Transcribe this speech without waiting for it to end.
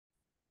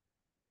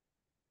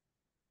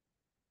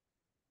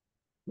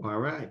All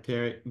right,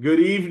 Terry. Good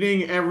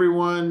evening,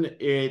 everyone.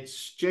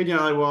 It's Jay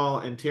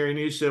Dollywall and Terry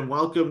Newsom.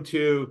 Welcome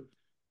to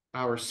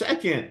our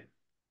second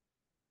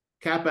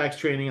CAPX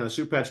training on the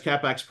Superpatch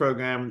CAPX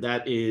program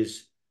that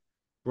is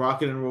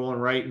rocking and rolling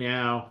right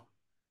now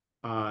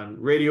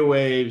on radio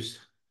waves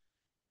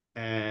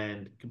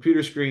and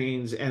computer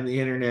screens and the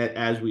internet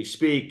as we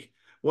speak.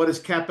 What does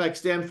CAPX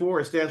stand for?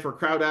 It stands for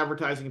Crowd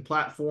Advertising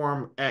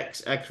Platform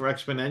X, X for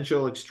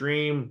Exponential,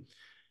 Extreme,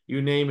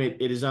 you name it,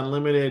 it is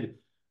unlimited.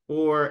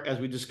 Or as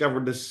we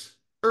discovered this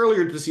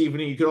earlier this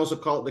evening, you could also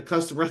call it the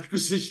Customer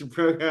Acquisition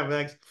Program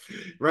X,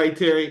 right,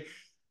 Terry?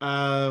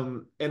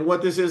 And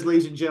what this is,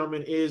 ladies and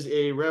gentlemen, is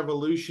a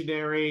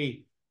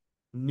revolutionary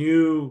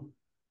new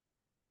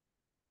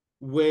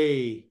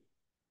way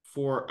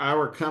for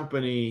our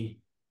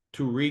company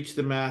to reach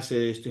the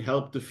masses, to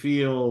help the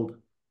field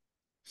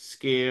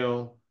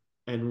scale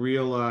and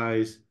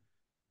realize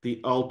the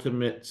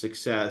ultimate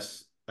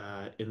success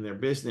in their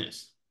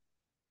business.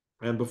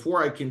 And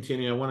before I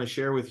continue, I want to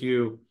share with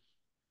you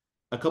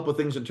a couple of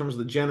things in terms of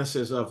the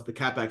genesis of the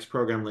CAPX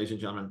program, ladies and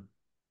gentlemen.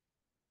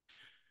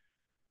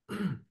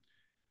 In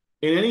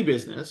any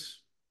business,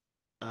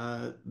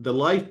 the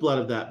lifeblood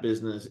of that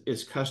business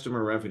is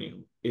customer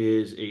revenue,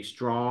 is a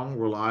strong,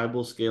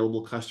 reliable,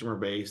 scalable customer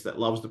base that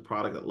loves the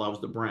product, that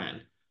loves the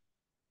brand.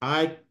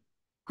 I'm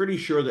pretty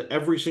sure that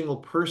every single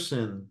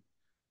person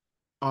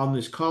on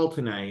this call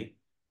tonight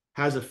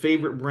has a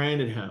favorite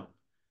brand at home,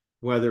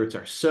 whether it's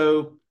our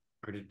soap,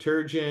 our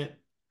detergent,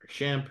 our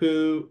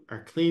shampoo,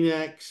 our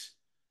Kleenex,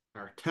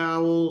 our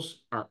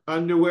towels, our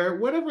underwear,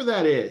 whatever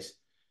that is.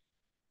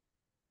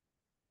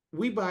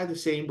 We buy the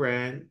same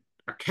brand,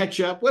 our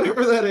ketchup,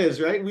 whatever that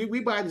is, right? We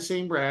buy the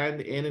same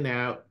brand in and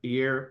out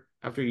year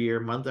after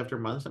year, month after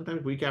month,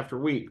 sometimes week after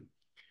week.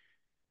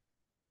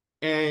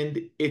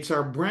 And it's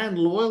our brand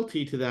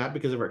loyalty to that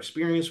because of our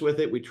experience with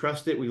it. We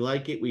trust it, we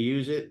like it, we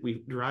use it,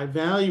 we derive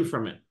value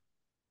from it.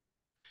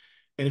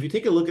 And if you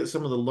take a look at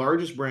some of the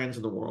largest brands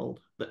in the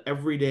world, the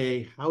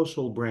everyday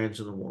household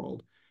brands in the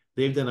world,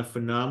 they've done a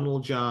phenomenal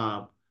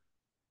job,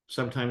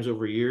 sometimes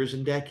over years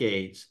and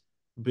decades,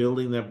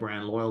 building that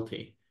brand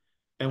loyalty.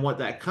 And what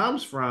that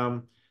comes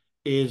from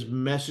is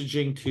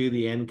messaging to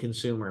the end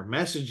consumer,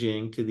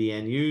 messaging to the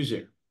end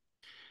user.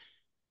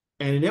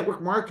 And in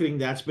network marketing,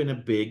 that's been a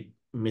big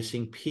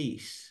missing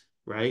piece,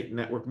 right?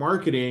 Network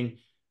marketing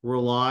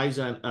relies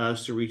on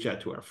us to reach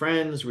out to our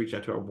friends, reach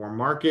out to our warm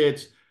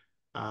markets.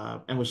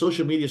 And with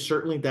social media,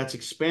 certainly that's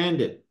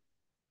expanded.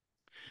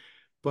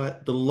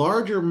 But the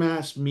larger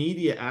mass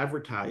media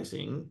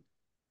advertising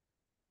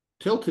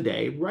till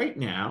today, right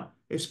now,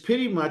 has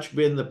pretty much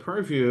been the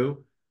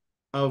purview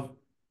of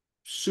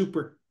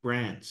super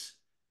brands,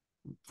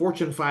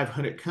 Fortune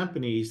 500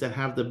 companies that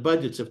have the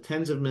budgets of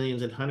tens of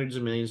millions and hundreds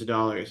of millions of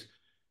dollars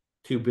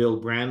to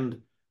build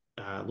brand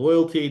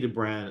loyalty,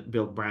 to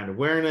build brand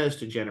awareness,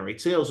 to generate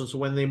sales. And so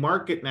when they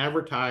market and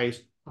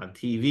advertise on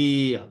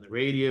TV, on the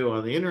radio,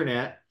 on the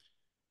internet,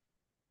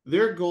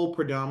 their goal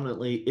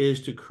predominantly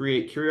is to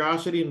create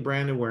curiosity and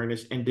brand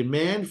awareness and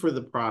demand for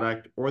the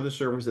product or the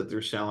service that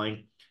they're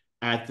selling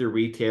at their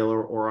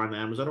retailer or on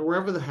Amazon or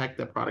wherever the heck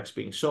that product's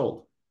being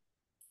sold.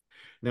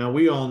 Now,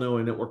 we all know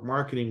in network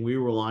marketing, we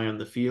rely on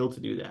the field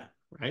to do that,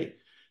 right?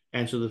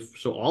 And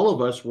so all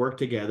of us work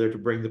together to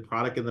bring the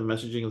product and the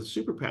messaging of the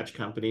Super Patch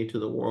Company to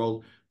the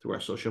world through our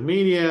social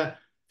media,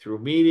 through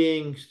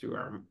meetings, through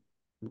our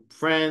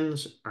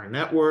friends, our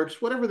networks,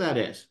 whatever that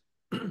is.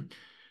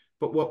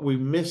 But what we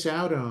miss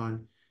out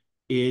on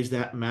is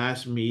that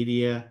mass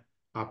media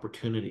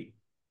opportunity,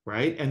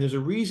 right? And there's a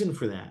reason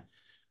for that.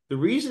 The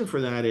reason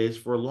for that is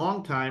for a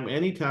long time,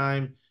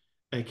 anytime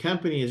a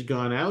company has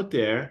gone out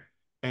there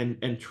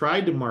and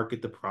tried to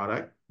market the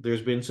product,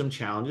 there's been some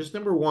challenges.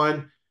 Number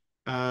one,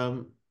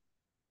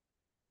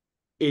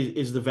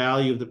 is the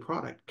value of the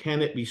product.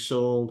 Can it be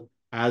sold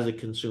as a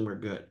consumer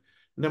good?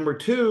 Number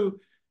two,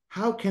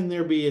 how can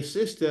there be a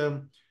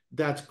system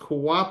that's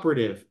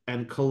cooperative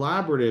and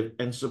collaborative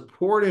and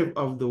supportive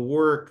of the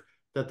work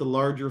that the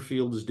larger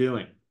field is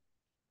doing?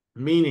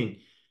 Meaning,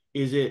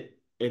 is it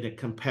in a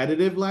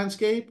competitive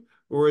landscape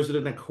or is it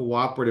in a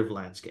cooperative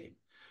landscape,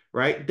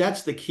 right?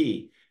 That's the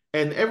key.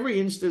 And every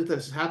instance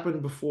that's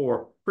happened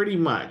before, pretty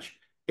much,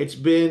 it's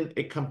been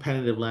a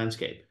competitive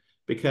landscape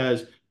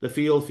because the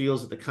field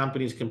feels that the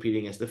company is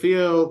competing against the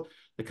field.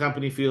 The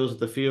company feels that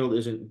the field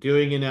isn't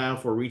doing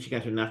enough or reaching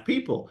out to enough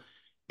people.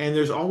 And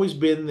there's always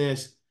been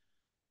this,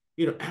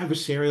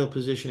 adversarial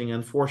positioning,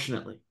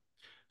 unfortunately.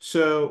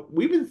 So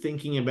we've been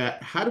thinking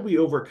about how do we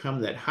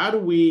overcome that? How do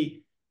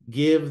we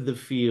give the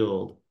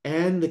field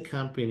and the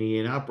company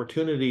an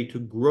opportunity to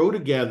grow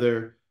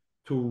together,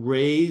 to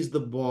raise the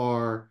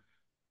bar,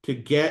 to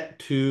get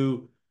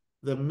to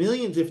the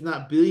millions, if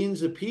not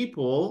billions of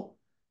people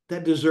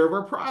that deserve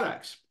our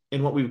products.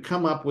 And what we've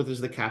come up with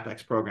is the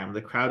CAPX program,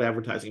 the crowd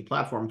advertising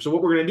platform. So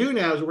what we're going to do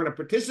now is we're going to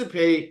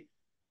participate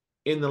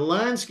in the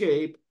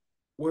landscape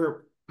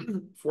where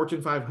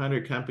Fortune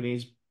 500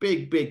 companies,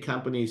 big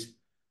companies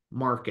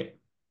market.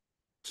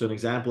 So an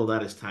example of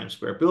that is Times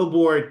Square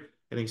billboard.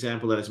 An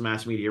example of that is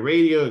mass media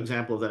radio. An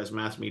example of that is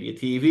mass media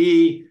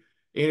TV.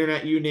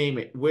 internet, you name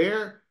it,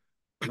 where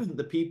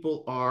the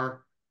people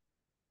are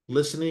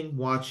listening,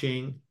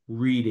 watching,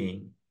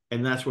 reading.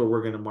 And that's where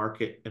we're going to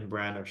market and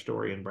brand our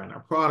story and brand our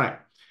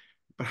product.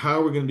 But how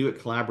are we going to do it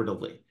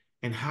collaboratively?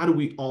 And how do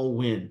we all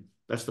win?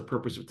 That's the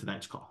purpose of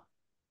tonight's call.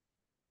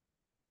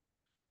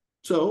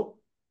 So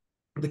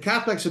the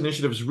CAPX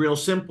initiative is real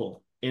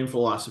simple in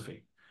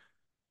philosophy.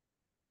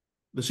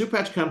 The Soup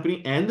Patch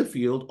Company and the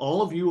field,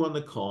 all of you on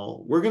the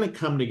call, we're going to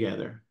come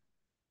together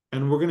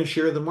and we're going to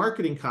share the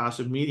marketing costs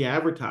of media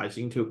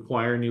advertising to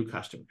acquire new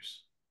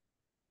customers.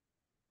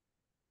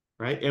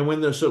 Right? And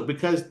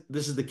because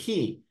this is the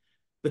key,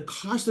 the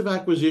cost of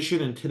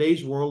acquisition in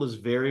today's world is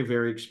very,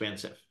 very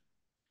expensive.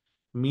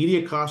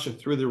 Media costs are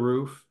through the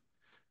roof.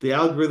 The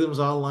algorithms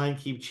online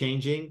keep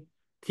changing.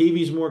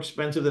 TV is more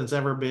expensive than it's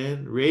ever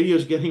been.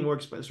 Radio's getting more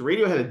expensive.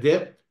 Radio had a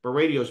dip, but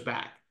radio's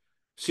back.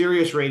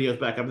 Serious radio's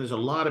back. I mean, there's a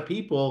lot of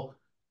people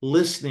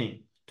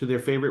listening to their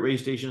favorite radio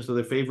stations, to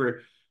their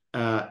favorite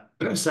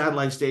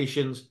satellite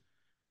stations,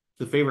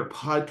 the favorite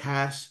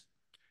podcasts.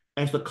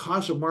 And the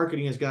cost of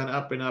marketing has gone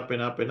up and up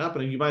and up and up.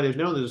 And you might have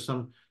known there's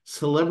some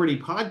celebrity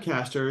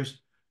podcasters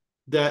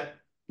that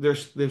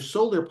they've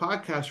sold their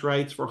podcast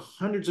rights for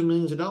hundreds of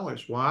millions of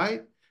dollars.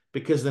 Why?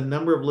 Because the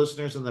number of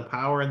listeners and the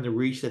power and the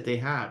reach that they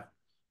have.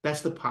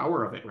 That's the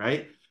power of it,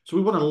 right? So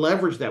we want to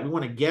leverage that. We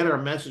want to get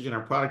our message and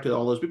our product to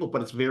all those people,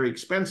 but it's very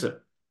expensive.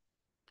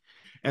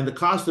 And the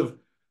cost of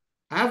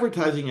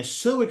advertising is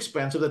so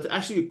expensive that to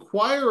actually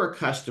acquire a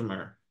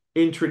customer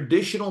in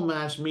traditional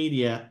mass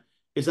media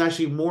is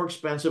actually more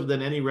expensive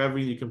than any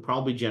revenue you can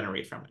probably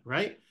generate from it,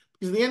 right?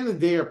 Because at the end of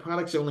the day, our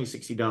product's only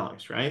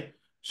 $60, right?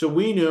 So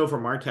we know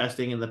from our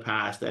testing in the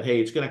past that, hey,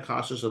 it's going to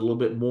cost us a little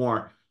bit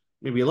more,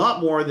 maybe a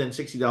lot more than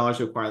 $60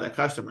 to acquire that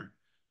customer.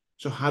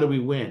 So how do we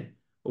win?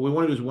 What we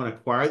want to do is we want to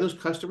acquire those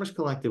customers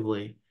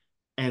collectively.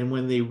 And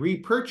when they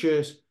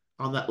repurchase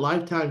on that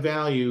lifetime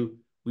value,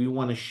 we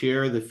want to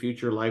share the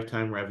future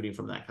lifetime revenue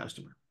from that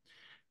customer.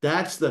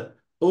 That's the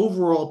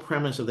overall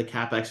premise of the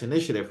CAPX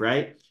initiative,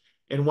 right?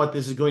 And what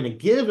this is going to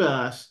give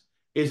us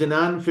is an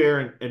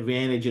unfair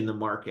advantage in the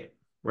market,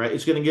 right?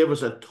 It's going to give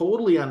us a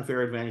totally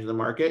unfair advantage in the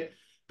market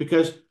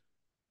because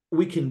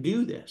we can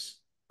do this.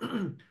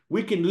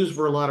 We can do this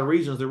for a lot of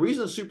reasons. The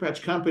reason the Soup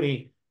Patch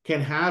Company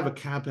can have a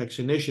CAPX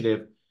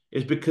initiative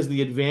is because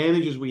the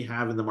advantages we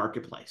have in the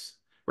marketplace,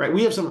 right?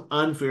 We have some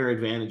unfair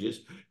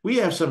advantages. We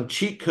have some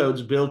cheat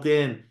codes built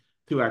in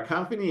to our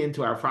company,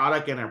 into our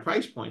product and our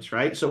price points,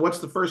 right? So what's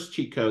the first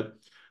cheat code?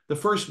 The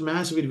first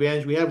massive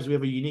advantage we have is we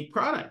have a unique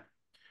product.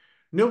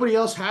 Nobody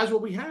else has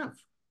what we have.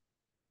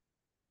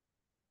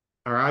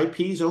 Our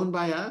IP is owned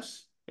by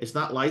us. It's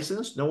not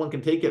licensed. No one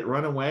can take it,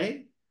 run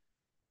away.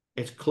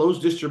 It's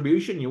closed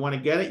distribution. You want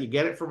to get it, you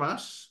get it from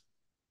us.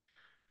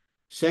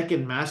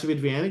 Second massive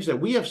advantage,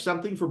 that we have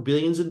something for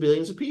billions and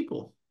billions of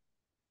people.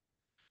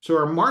 So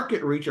our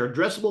market reach, our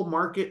addressable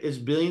market is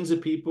billions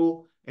of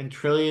people and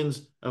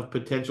trillions of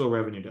potential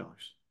revenue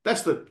dollars.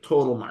 That's the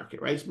total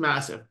market, right? It's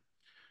massive.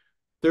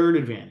 Third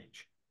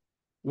advantage,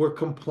 we're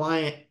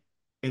compliant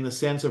in the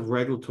sense of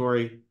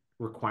regulatory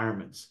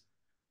requirements.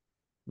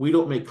 We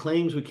don't make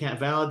claims we can't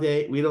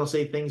validate. We don't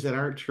say things that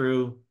aren't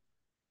true.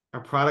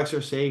 Our products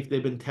are safe.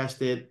 They've been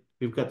tested.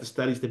 We've got the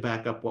studies to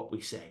back up what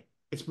we say.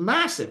 It's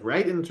massive,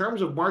 right? In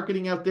terms of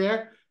marketing out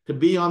there, to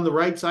be on the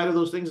right side of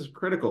those things is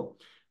critical.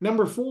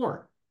 Number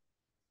 4,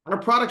 our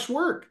products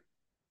work.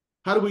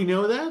 How do we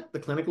know that? The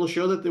clinicals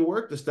show that they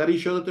work. The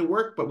studies show that they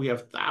work. But we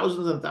have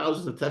thousands and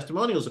thousands of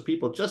testimonials of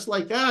people just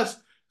like us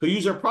who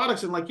use our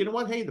products and like, you know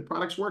what? Hey, the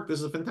products work.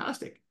 This is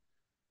fantastic.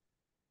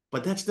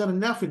 But that's not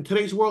enough in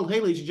today's world. Hey,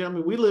 ladies and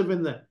gentlemen, we live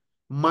in the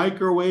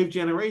microwave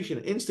generation,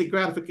 instant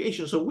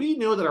gratification. So we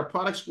know that our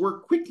products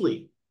work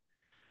quickly,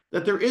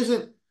 that there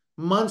isn't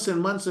months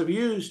and months of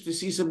use to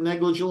see some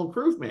negligible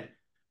improvement.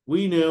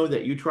 We know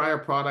that you try our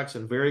products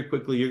and very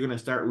quickly you're going to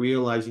start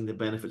realizing the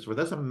benefits. Well,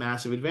 that's a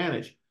massive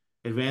advantage.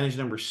 Advantage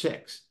number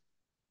 6.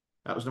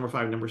 That was number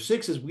 5. Number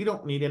 6 is we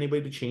don't need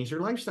anybody to change their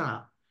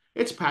lifestyle.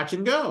 It's patch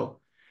and go.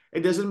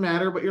 It doesn't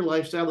matter about your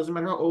lifestyle. It doesn't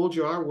matter how old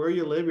you are, where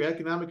you live, your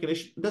economic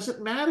condition. It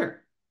doesn't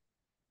matter.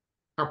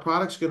 Our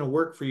product's going to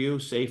work for you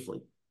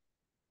safely.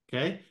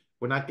 Okay?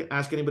 We're not going to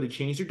ask anybody to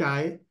change their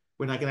diet.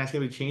 We're not going to ask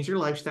anybody to change their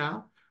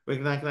lifestyle. We're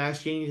not going to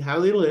ask change how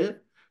they live.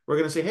 We're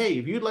going to say, hey,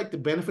 if you'd like the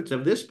benefits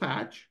of this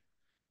patch,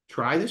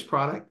 try this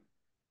product,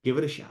 give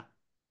it a shot.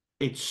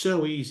 It's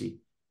so easy.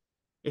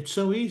 It's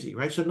so easy,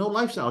 right? So no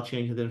lifestyle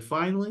change. And then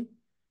finally,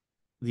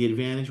 the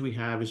advantage we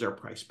have is our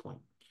price point.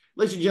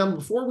 Ladies and gentlemen,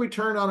 before we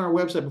turned on our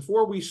website,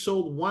 before we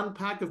sold 1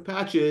 pack of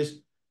patches,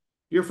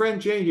 your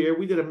friend Jay here,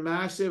 we did a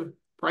massive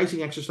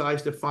pricing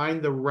exercise to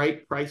find the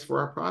right price for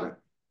our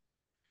product.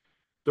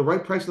 The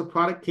right price of the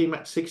product came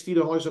at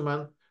 $60 a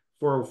month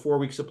for a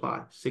 4-week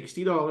supply.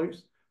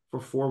 $60 for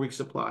 4-week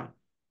supply.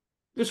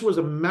 This was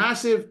a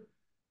massive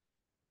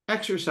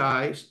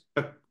exercise,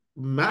 a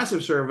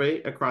massive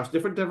survey across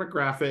different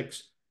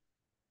demographics,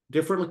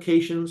 different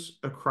locations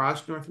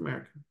across North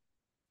America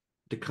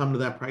to come to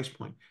that price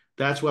point.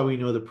 That's why we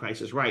know the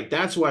price is right.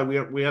 That's why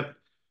we have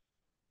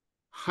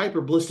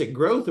hyper ballistic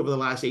growth over the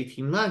last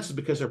 18 months, is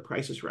because our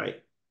price is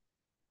right.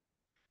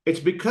 It's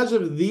because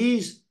of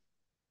these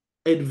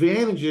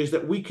advantages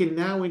that we can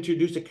now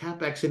introduce a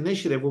CapEx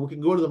initiative where we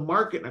can go to the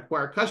market and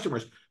acquire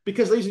customers.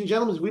 Because, ladies and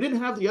gentlemen, if we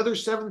didn't have the other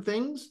 7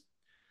 things,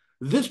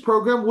 this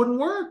program wouldn't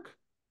work.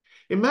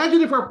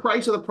 Imagine if our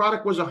price of the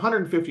product was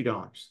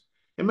 $150.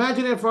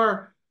 Imagine if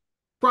our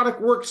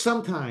product worked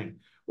sometime,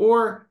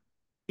 or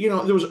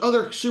there was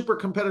other super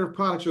competitive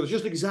products, or there's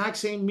just exact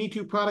same Me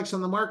Too products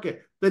on the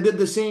market that did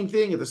the same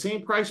thing at the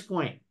same price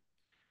point.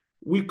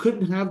 We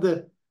couldn't have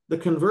the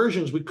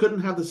conversions, we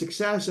couldn't have the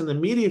success and the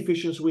media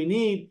efficiency we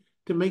need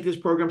to make this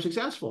program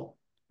successful,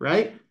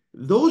 right?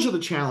 Those are the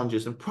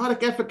challenges, and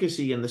product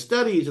efficacy and the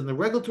studies and the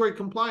regulatory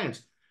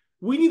compliance.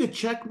 We need a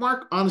check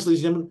mark, honestly,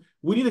 Zim,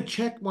 we need a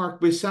check mark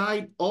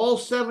beside all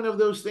 7 of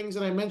those things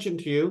that I mentioned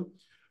to you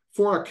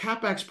for a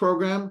CapEx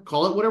program,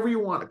 call it whatever you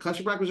want, a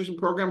customer acquisition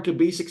program to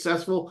be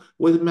successful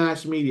with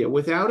mass media.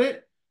 Without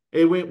it,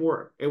 it won't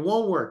work. It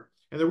won't work.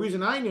 And the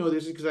reason I know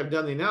this is because I've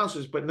done the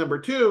analysis. But number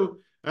 2,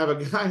 I have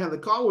a guy on the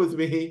call with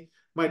me,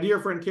 my dear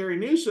friend Terry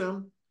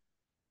Newsom,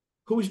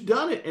 who's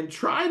done it and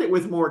tried it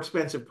with more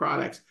expensive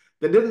products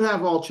that didn't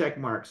have all check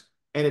marks,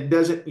 and it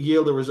doesn't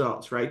yield the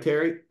results, right,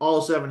 Terry?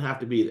 All 7 have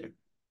to be there.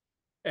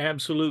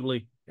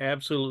 Absolutely.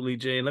 Absolutely,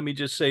 Jay. Let me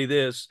just say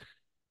this.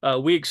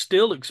 We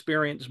still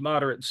experience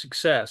moderate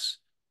success,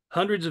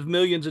 hundreds of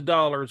millions of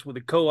dollars with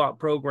a co-op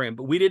program,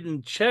 but we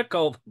didn't check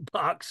all the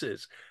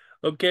boxes.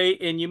 Okay.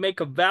 And you make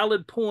a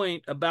valid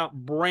point about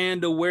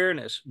brand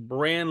awareness,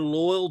 brand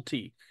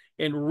loyalty,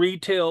 and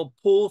retail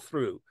pull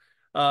through.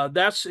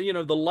 That's, the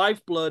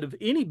lifeblood of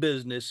any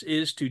business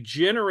is to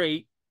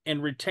generate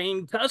and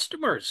retain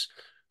customers.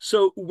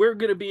 So we're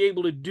going to be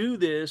able to do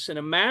this in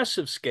a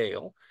massive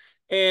scale.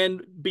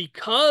 And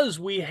because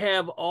we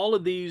have all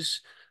of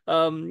these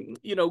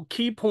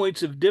key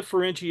points of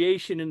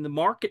differentiation in the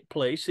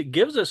marketplace, it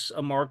gives us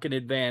a market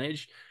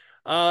advantage.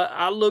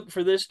 I look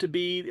for this to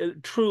be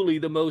truly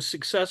the most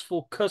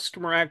successful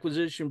customer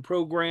acquisition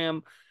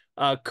program,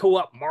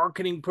 co-op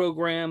marketing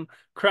program,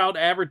 crowd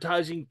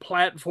advertising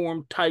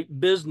platform type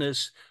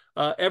business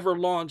ever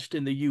launched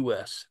in the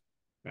U.S.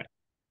 Right.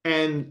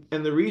 And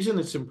the reason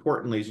it's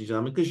important, ladies and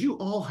gentlemen, because you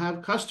all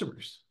have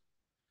customers.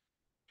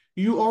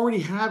 You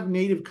already have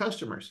native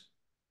customers,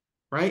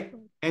 right?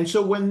 And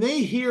so when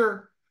they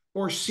hear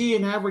or see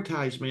an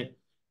advertisement,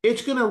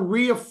 it's going to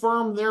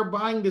reaffirm their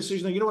buying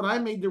decision. You know what? I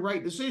made the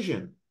right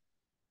decision.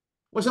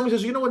 When somebody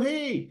says, you know what?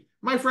 Hey,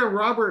 my friend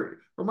Robert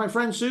or my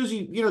friend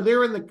Susie,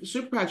 they're in the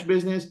super patch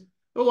business.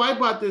 Oh, I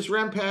bought this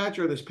REM patch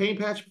or this pain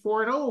patch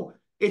before, and oh,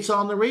 it's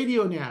on the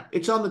radio now.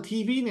 It's on the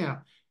TV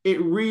now.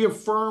 It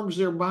reaffirms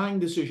their buying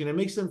decision. It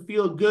makes them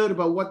feel good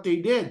about what they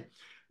did.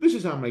 This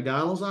is how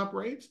McDonald's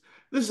operates.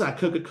 This is how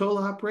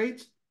Coca-Cola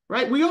operates,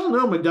 right? We all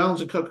know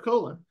McDonald's and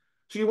Coca-Cola.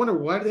 So you wonder,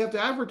 why do they have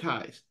to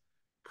advertise?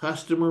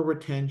 Customer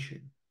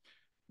retention.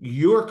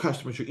 Your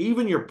customers, or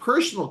even your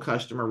personal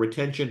customer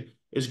retention,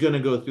 is going to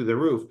go through the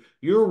roof.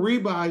 Your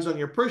rebuys on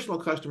your personal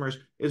customers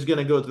is going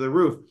to go through the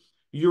roof.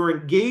 Your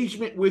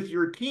engagement with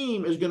your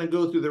team is going to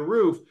go through the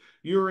roof.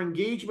 Your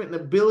engagement and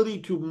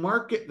ability to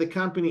market the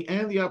company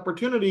and the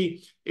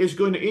opportunity is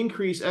going to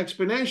increase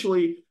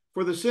exponentially,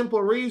 for the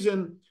simple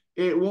reason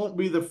it won't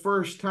be the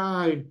first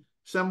time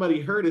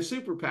somebody heard a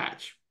super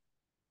patch,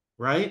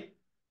 right?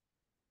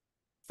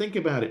 Think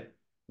about it.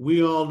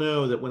 We all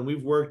know that when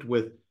we've worked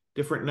with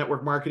different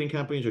network marketing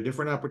companies or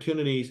different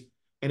opportunities,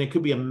 and it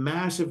could be a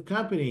massive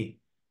company,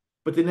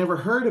 but they never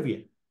heard of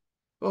you.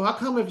 Well, how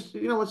come if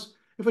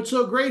it's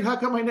so great, how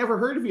come I never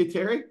heard of you,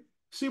 Terry?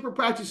 Super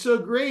patch is so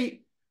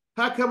great.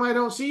 How come I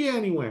don't see you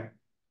anywhere?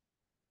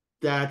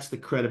 That's the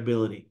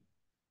credibility.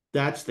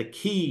 That's the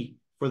key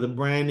for the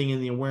branding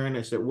and the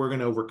awareness that we're going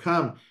to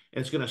overcome.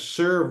 And it's going to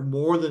serve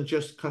more than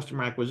just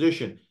customer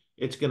acquisition.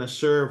 It's going to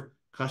serve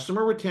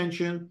customer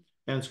retention,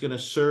 and it's going to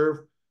serve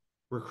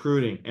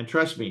recruiting. And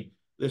trust me,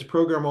 this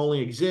program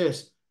only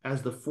exists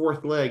as the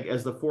fourth leg,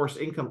 as the fourth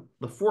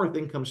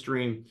income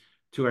stream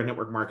to our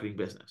network marketing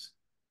business.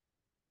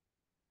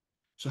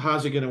 So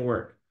how's it going to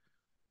work?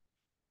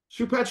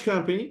 Super Patch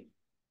Company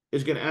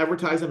is going to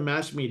advertise in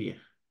mass media,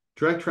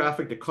 direct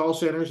traffic to call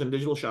centers and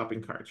digital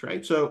shopping carts,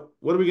 right? So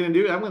what are we going to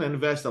do? I'm going to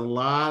invest a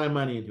lot of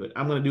money into it.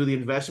 I'm going to do the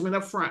investment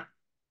up front.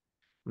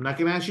 I'm not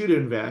going to ask you to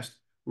invest.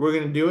 We're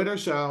going to do it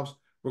ourselves.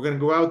 We're going to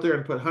go out there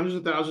and put hundreds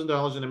of thousands of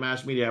dollars into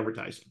mass media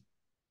advertising.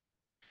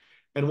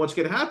 And what's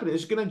going to happen is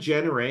it's going to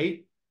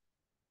generate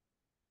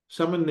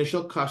some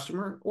initial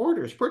customer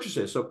orders,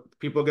 purchases. So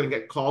people are going to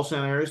get call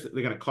centers. They're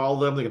going to call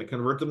them. They're going to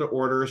convert them to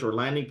orders, or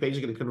landing pages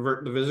are going to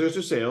convert the visitors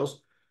to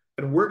sales.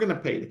 And we're going to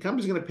pay. The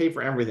company's going to pay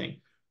for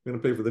everything. We're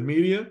going to pay for the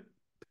media,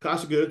 the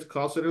cost of goods, the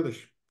call center, the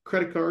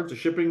credit cards, the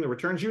shipping, the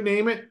returns, you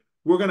name it.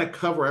 We're going to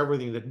cover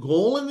everything. The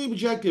goal and the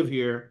objective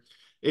here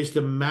is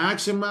to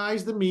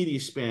maximize the media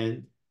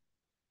spend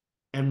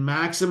and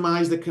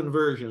maximize the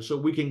conversion, so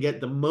we can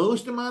get the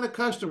most amount of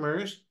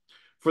customers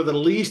for the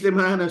least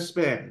amount of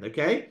spend,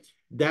 okay?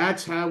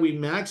 That's how we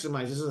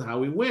maximize. This is how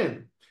we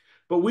win.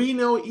 But we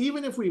know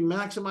even if we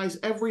maximize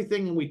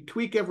everything and we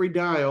tweak every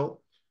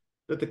dial,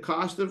 that the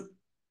cost of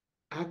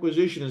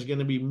acquisition is going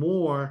to be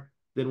more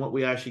than what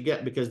we actually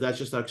get because that's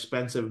just how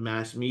expensive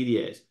mass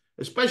media is,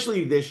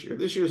 especially this year.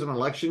 This year is an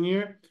election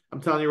year.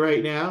 I'm telling you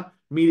right now,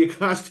 media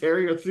costs,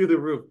 Terry, are through the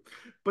roof.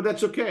 But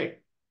that's okay.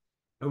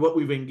 And what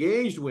we've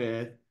engaged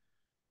with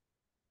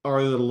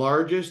are the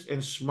largest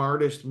and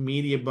smartest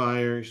media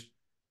buyers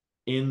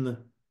in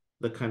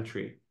the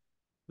country.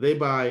 They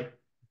buy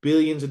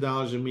billions of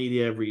dollars of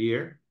media every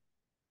year,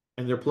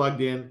 and they're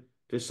plugged in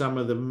to some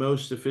of the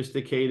most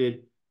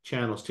sophisticated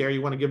channels. Terry,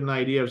 you want to give them an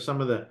idea of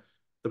some of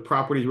the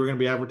properties we're going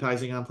to be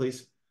advertising on,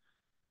 please?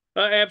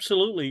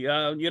 Absolutely.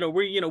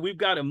 We've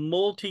got a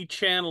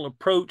multi-channel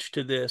approach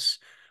to this,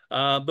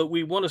 but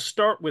we want to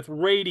start with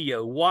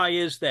radio. Why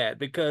is that?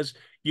 Because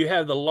you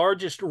have the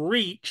largest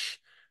reach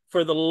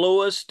for the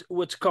lowest,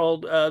 what's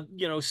called,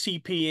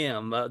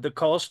 CPM, the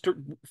cost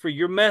for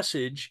your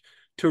message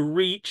to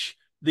reach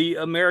the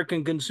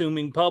American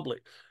consuming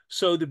public.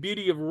 So the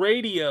beauty of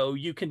radio,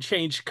 you can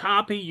change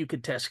copy, you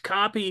can test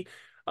copy.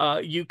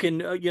 You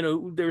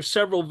can, there's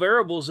several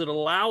variables that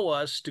allow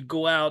us to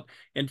go out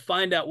and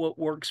find out what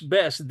works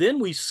best. Then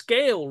we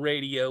scale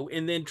radio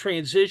and then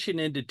transition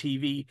into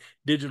TV,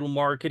 digital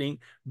marketing,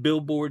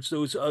 billboards,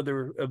 those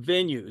other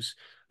venues.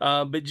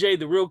 But Jay,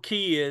 the real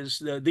key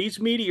is these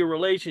media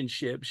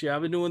relationships. Yeah,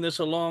 I've been doing this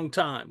a long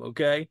time.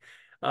 Okay,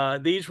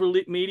 these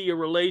media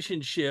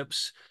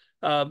relationships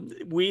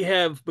we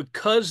have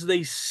because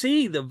they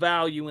see the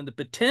value and the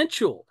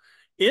potential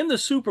in the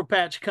super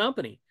patch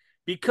company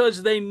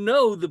because they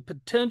know the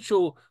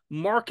potential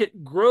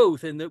market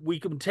growth and that we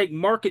can take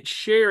market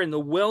share in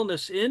the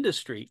wellness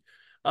industry.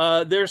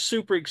 They're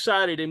super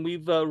excited, and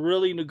we've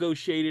really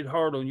negotiated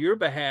hard on your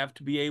behalf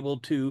to be able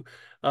to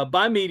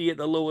buy media at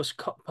the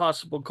lowest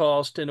possible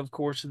cost, and of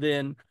course,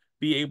 then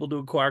be able to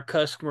acquire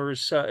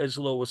customers as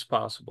low as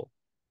possible.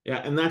 Yeah,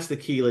 and that's the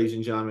key, ladies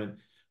and gentlemen.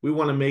 We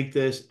want to make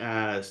this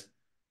as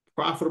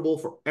profitable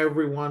for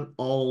everyone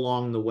all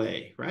along the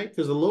way, right?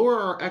 Because the lower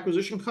our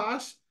acquisition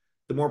costs,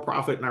 the more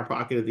profit in our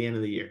pocket at the end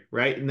of the year,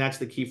 right? And that's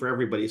the key for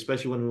everybody,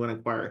 especially when we want to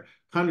acquire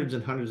hundreds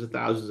and hundreds of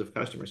thousands of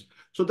customers.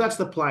 So that's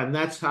the plan.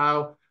 That's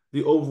how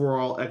the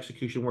overall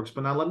execution works.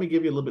 But now let me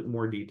give you a little bit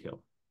more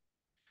detail.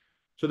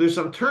 So there's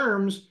some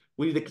terms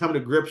we need to come to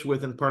grips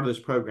with in part of this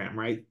program,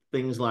 right?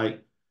 Things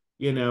like,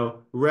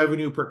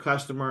 revenue per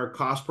customer,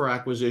 cost per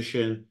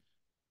acquisition,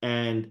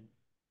 and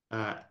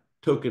uh,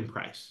 token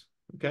price.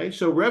 Okay,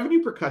 so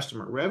revenue per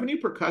customer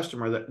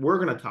that we're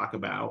going to talk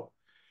about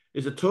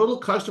is the total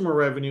customer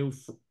revenue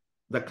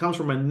that comes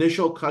from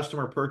initial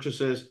customer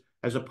purchases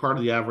as a part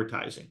of the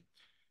advertising.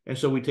 And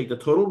so we take the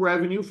total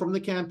revenue from the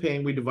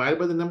campaign, we divide it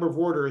by the number of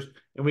orders,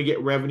 and we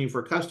get revenue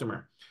for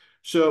customer.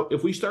 So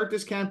if we start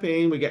this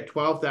campaign, we get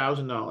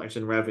 $12,000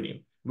 in revenue.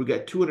 We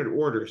get 200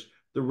 orders.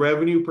 The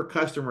revenue per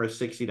customer is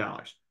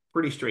 $60.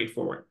 Pretty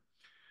straightforward.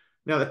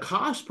 Now, the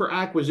cost per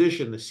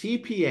acquisition, the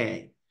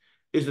CPA,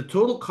 is the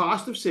total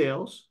cost of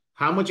sales,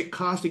 how much it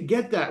costs to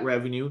get that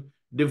revenue,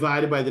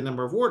 divided by the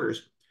number of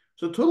orders.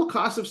 So total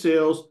cost of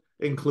sales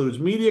includes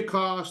media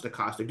cost, the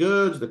cost of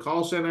goods, the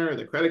call center,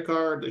 the credit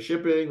card, the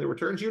shipping, the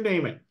returns, you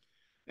name it.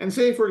 And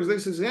say, for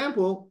this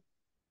example,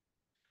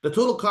 the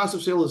total cost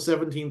of sale is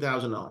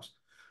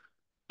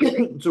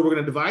 $17,000. So we're going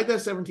to divide that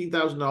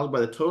 $17,000 by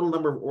the total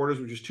number of orders,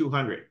 which is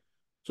 200.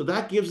 So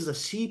that gives us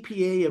a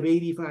CPA of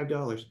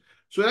 $85.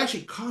 So it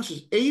actually costs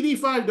us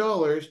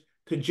 $85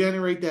 to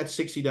generate that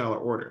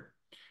 $60 order.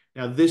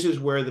 Now, this is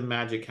where the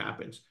magic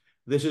happens.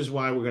 This is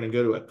why we're going to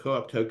go to a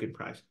co-op token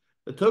price.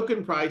 The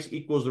token price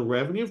equals the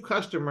revenue of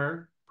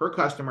customer per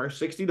customer,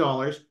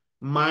 $60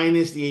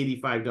 minus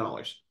the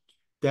 $85.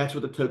 That's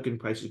what the token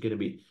price is going to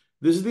be.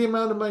 This is the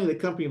amount of money the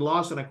company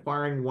lost on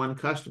acquiring one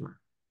customer.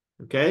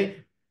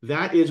 Okay?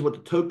 That is what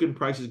the token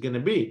price is going to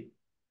be,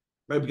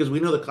 right? Because we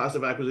know the cost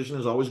of acquisition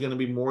is always going to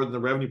be more than the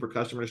revenue per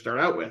customer to start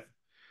out with.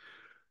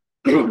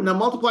 Now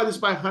multiply this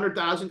by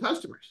 100,000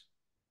 customers.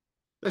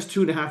 That's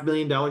 $2.5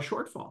 million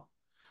shortfall.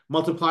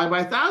 Multiply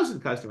by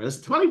 1,000 customers.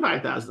 That's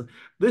 25,000.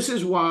 This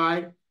is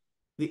why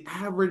the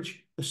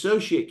average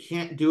associate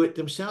can't do it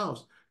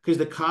themselves because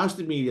the cost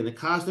of media, the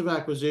cost of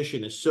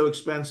acquisition is so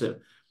expensive.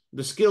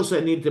 The skill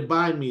set needed to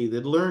buy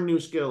media, to learn new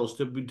skills,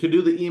 to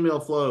do the email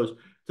flows,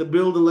 to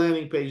build the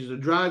landing pages, to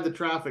drive the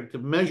traffic, to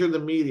measure the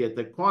media,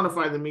 to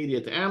quantify the media,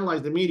 to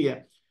analyze the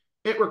media.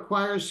 It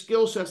requires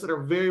skill sets that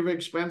are very, very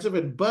expensive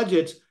and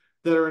budgets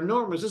that are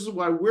enormous. This is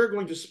why we're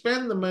going to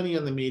spend the money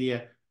on the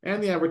media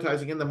and the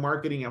advertising and the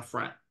marketing up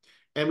front.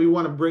 And we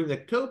want to bring the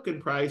token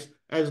price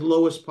as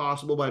low as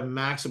possible by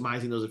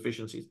maximizing those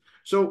efficiencies.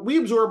 So we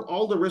absorb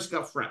all the risk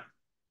up front,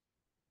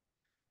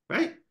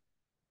 right?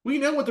 We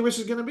know what the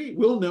risk is going to be.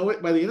 We'll know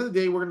it. By the end of the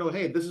day, we're going to know,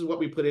 hey, this is what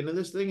we put into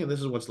this thing, and this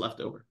is what's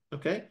left over,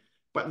 okay?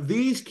 But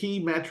these key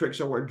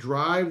metrics are what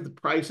drive the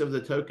price of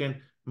the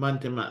token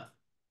month to month.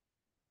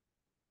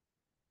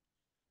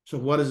 So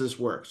what does this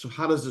work? So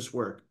how does this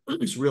work?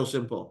 It's real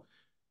simple.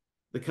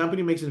 The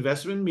company makes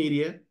investment in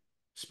media,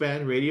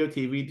 spend, radio,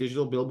 TV,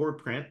 digital, billboard,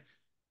 print,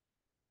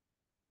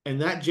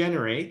 and that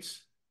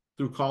generates,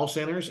 through call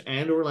centers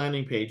and or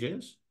landing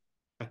pages,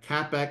 a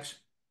CAPX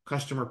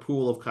customer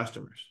pool of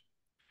customers.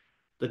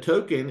 The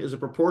token is a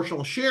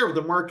proportional share of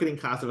the marketing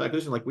cost of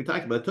acquisition. Like we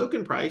talked about, the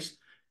token price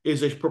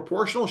is a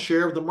proportional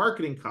share of the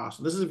marketing cost.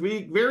 And this is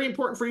very, very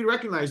important for you to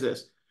recognize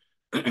this.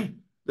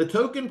 The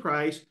token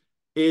price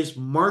is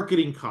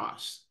marketing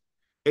costs.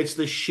 It's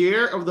the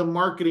share of the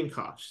marketing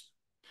cost.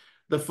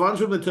 The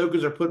funds from the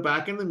tokens are put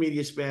back in the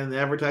media spend. The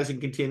advertising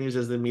continues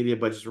as the media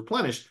budget is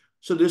replenished.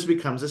 So this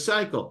becomes a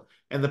cycle,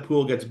 and the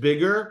pool gets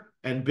bigger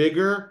and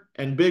bigger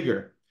and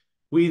bigger.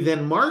 We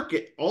then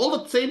market all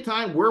at the same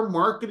time. We're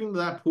marketing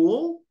that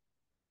pool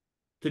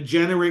to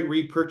generate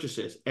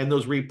repurchases, and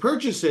those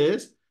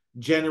repurchases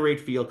generate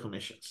field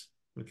commissions.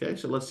 Okay,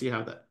 so let's see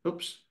how that.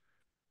 Oops.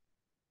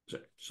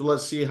 So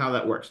let's see how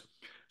that works.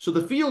 So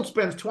the field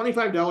spends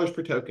 $25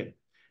 per token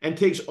and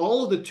takes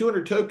all of the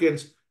 200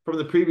 tokens from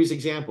the previous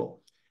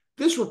example.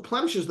 This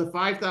replenishes the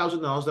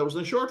 $5,000 that was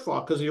in the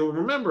shortfall, because you'll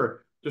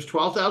remember there's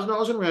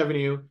 $12,000 in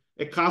revenue.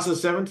 It costs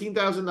us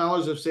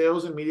 $17,000 of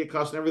sales and media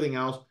costs and everything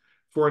else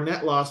for a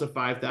net loss of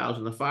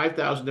 $5,000. The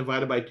 $5,000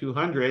 divided by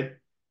 200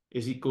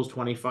 is equals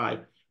 25.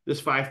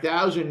 This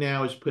 $5,000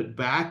 now is put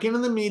back into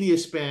the media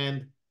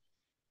spend,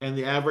 and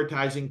the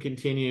advertising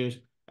continues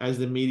as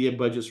the media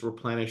budget's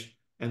replenished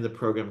and the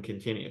program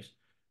continues.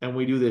 And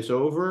we do this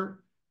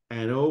over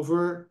and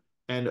over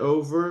and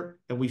over,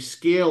 and we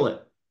scale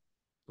it.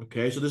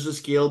 Okay, so this is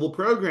a scalable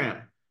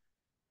program.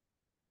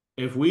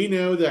 If we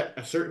know that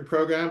a certain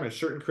program, a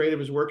certain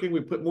creative is working,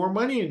 we put more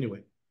money into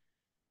it,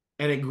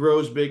 and it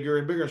grows bigger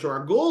and bigger. So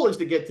our goal is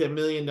to get to $1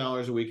 million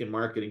a week in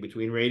marketing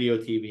between radio,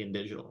 TV, and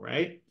digital,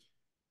 right?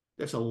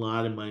 That's a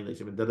lot of money.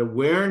 That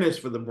awareness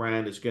for the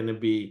brand is going to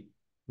be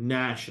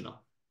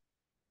national,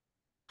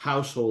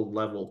 household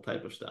level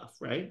type of stuff,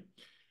 right?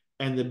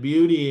 And the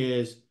beauty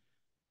is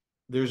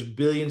there's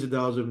billions of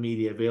dollars of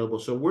media available.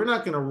 So we're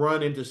not going to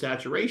run into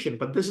saturation,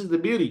 but this is the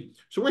beauty.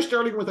 So we're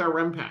starting with our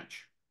REM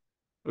patch.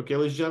 Okay,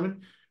 ladies and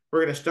gentlemen,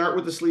 we're going to start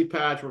with the sleep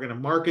patch. We're going to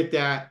market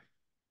that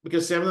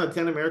because 7 out of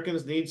 10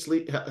 Americans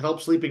need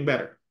help sleeping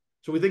better.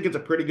 So we think it's a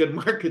pretty good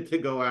market to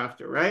go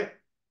after, right?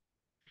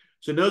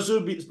 So no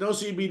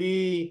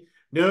CBD,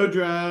 no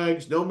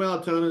drugs, no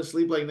melatonin,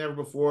 sleep like never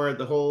before.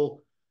 The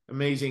whole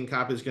amazing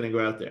copy is going to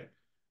go out there.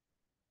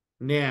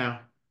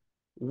 Now,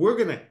 we're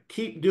going to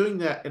keep doing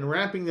that and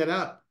ramping that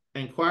up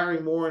and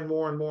acquiring more and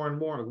more and more and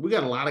more. We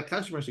got a lot of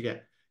customers to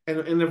get.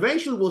 And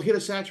eventually we'll hit a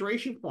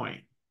saturation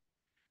point.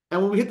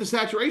 And when we hit the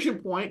saturation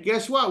point,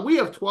 guess what? We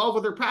have 12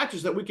 other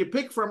patches that we can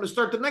pick from to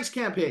start the next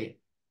campaign.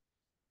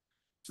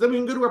 So then we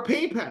can go to our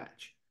pain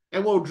patch,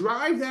 and we'll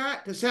drive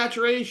that to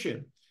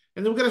saturation.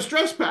 And then we got a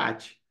stress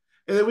patch.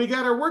 And then we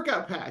got our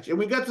workout patch. And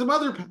we got some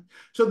other patch.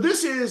 So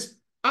this is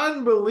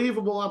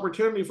unbelievable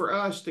opportunity for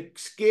us to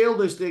scale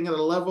this thing at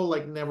a level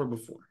like never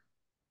before.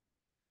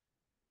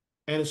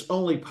 And it's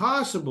only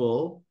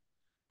possible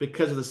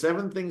because of the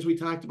 7 things we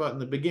talked about in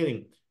the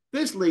beginning.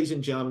 This, ladies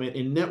and gentlemen,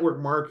 in network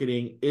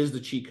marketing is the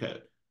cheat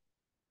code.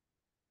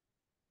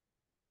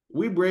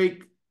 We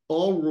break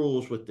all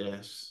rules with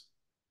this.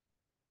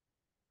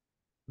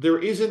 There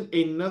isn't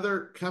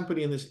another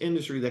company in this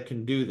industry that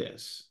can do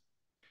this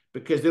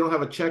because they don't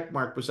have a check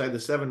mark beside the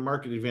 7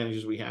 market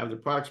advantages we have. The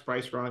product's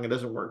priced wrong. It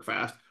doesn't work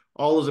fast.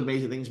 All those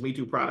amazing things, Me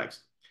Too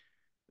products.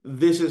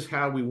 This is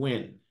how we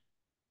win,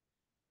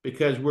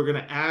 because we're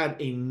going to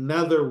add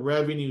another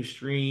revenue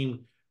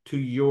stream to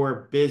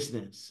your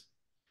business.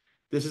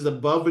 This is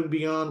above and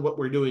beyond what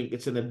we're doing.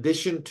 It's an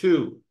addition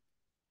to,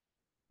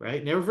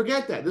 right? Never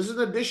forget that. This is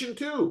an addition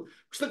to. We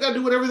still got to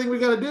do everything we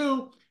got to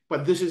do,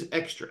 but this is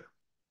extra.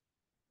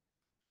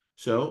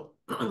 So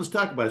let's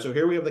talk about it. So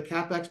here we have the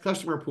CAPX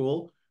customer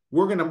pool.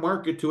 We're going to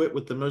market to it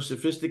with the most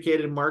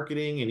sophisticated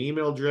marketing and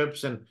email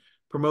drips and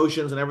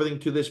promotions and everything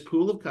to this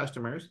pool of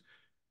customers,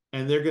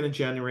 and they're going to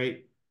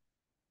generate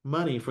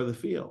money for the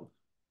field.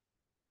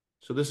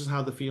 So this is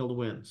how the field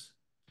wins.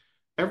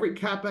 Every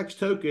CAPX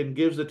token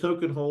gives the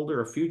token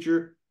holder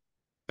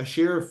a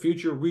share of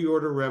future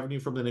reorder revenue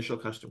from the initial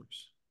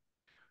customers.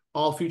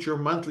 All future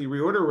monthly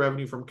reorder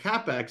revenue from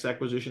CAPX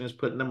acquisition is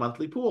put in a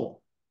monthly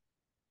pool.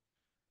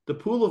 The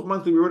pool of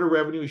monthly reorder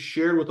revenue is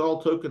shared with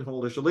all token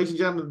holders. So, ladies and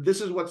gentlemen,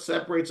 this is what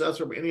separates us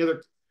from any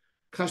other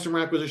customer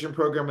acquisition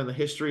program in the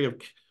history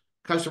of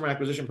customer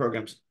acquisition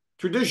programs.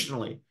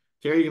 Traditionally,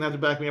 Terry, you're going to have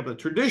to back me up, but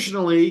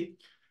traditionally,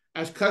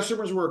 as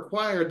customers were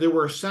acquired, they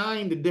were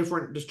assigned to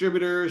different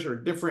distributors or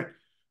different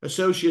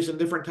associates and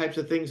different types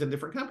of things in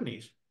different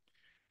companies.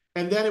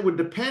 And then it would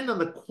depend on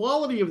the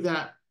quality of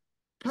that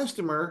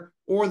customer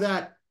or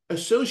that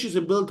associate's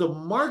ability to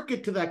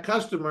market to that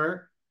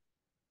customer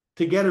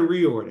to get a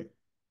reorder,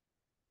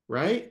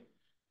 right?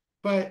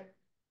 But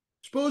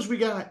suppose we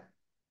got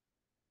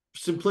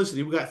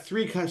simplicity. We got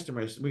 3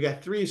 customers. We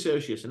got 3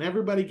 associates, and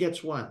everybody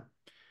gets one.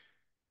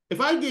 If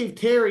I gave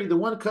Terry the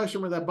one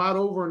customer that bought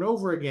over and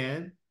over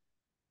again,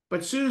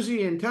 but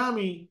Susie and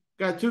Tommy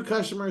got 2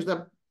 customers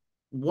that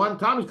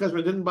Tommy's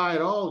customer didn't buy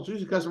at all,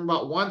 Susie's customer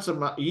bought once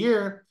a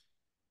year,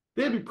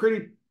 they'd be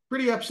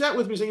pretty upset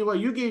with me saying, well,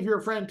 you gave your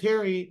friend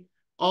Terry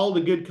all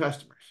the good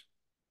customers,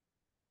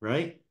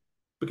 right?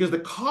 Because the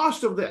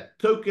cost of that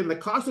token, the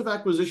cost of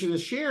acquisition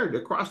is shared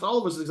across all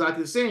of us is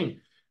exactly the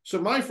same.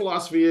 So my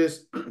philosophy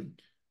is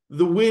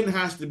the win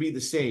has to be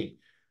the same.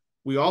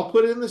 We all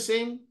put in the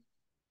same,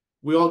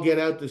 we all get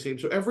out the same.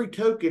 So every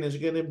token is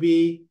going to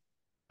be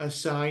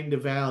assigned a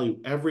value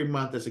every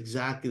month that's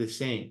exactly the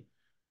same.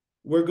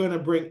 We're going to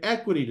bring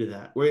equity to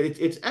that, where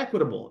it's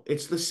equitable.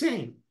 It's the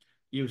same.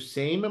 You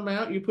same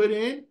amount you put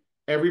in,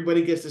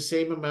 everybody gets the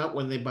same amount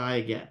when they buy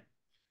again,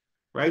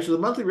 right? So the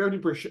monthly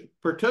revenue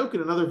per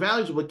token and other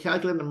values will be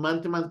calculated on a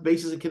month-to-month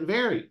basis and can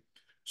vary.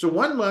 So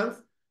one month,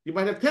 you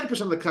might have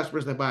 10% of the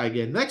customers that buy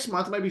again. Next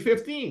month, it might be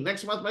 15.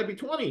 Next month might be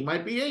 20,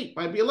 might be 8,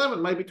 might be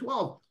 11, might be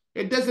 12.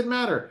 It doesn't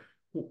matter.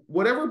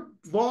 Whatever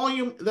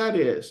volume that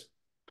is,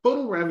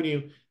 total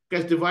revenue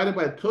gets divided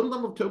by the total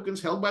number of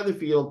tokens held by the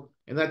field,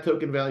 and that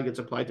token value gets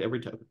applied to every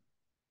token,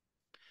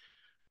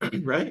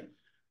 right?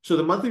 So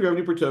the monthly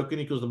revenue per token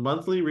equals the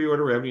monthly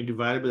reorder revenue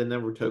divided by the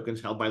number of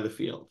tokens held by the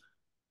field.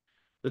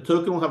 The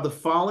token will have the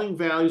following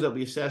values that will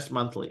be assessed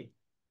monthly.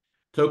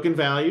 Token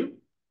value,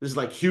 this is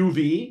like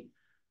QV,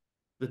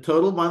 the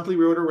total monthly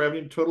reorder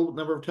revenue, total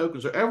number of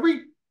tokens. So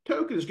every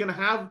token is going to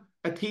have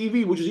a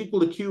TV, which is equal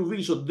to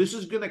QV. So this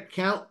is going to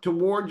count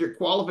towards your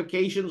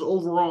qualifications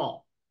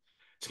overall.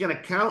 It's going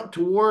to count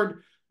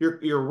toward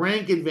your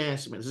rank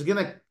advancements. It's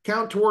going to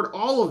count toward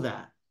all of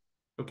that.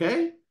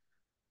 Okay?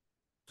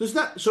 So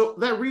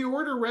that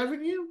reorder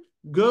revenue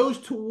goes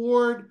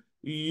toward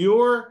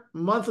your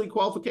monthly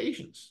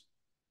qualifications.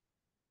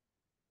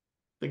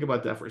 Think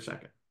about that for a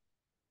second.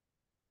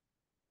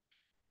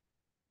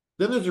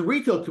 Then there's the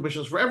retail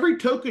commissions. For every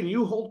token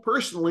you hold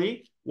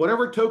personally,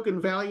 whatever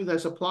token value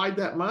that's applied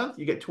that month,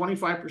 you get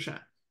 25%.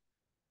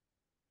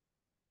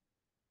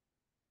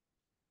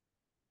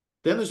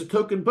 Then there's a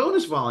token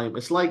bonus volume.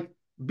 It's like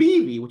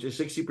BV, which is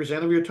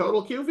 60% of your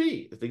total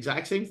QV. It's the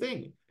exact same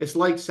thing. It's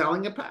like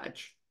selling a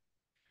patch.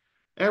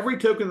 Every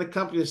token the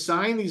company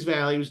assigns these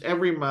values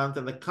every month,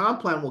 and the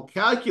comp plan will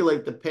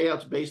calculate the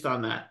payouts based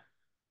on that,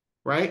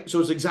 right? So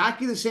it's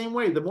exactly the same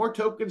way. The more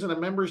tokens in a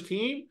member's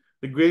team,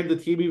 the greater the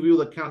TBV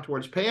will count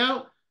towards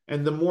payout,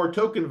 and the more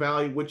token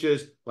value, which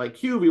is like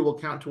QV, will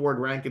count toward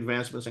rank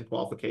advancements and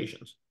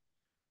qualifications.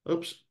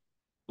 Oops,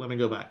 let me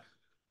go back.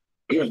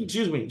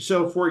 Excuse me.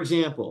 So for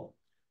example,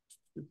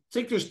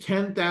 think there's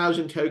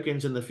 10,000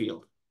 tokens in the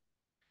field,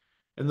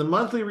 and the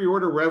monthly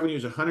reorder revenue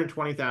is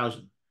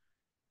 120,000.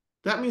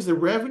 That means the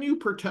revenue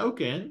per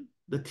token,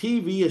 the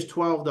TV, is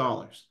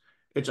 $12.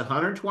 It's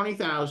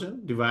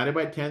 120,000 divided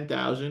by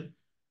 10,000.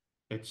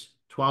 It's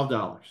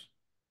 $12.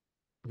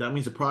 That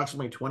means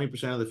approximately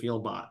 20% of the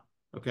field bought.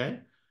 Okay.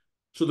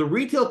 So the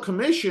retail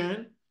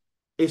commission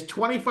is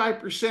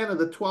 25% of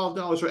the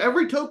 $12. So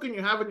every token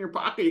you have in your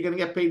pocket, you're going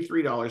to get paid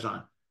 $3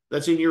 on.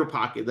 That's in your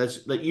pocket.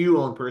 That you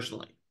own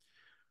personally.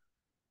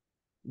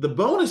 The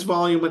bonus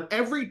volume on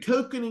every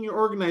token in your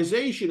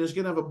organization is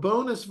going to have a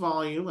bonus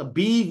volume, a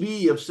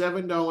BV of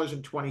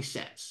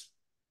 $7.20.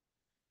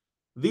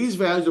 These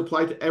values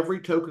apply to every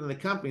token in the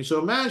company. So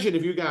imagine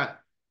if you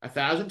got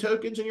 1,000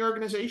 tokens in your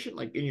organization,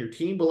 like in your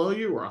team below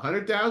you, or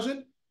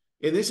 100,000.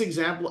 In this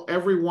example,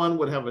 everyone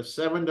would have a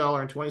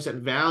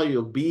 $7.20 value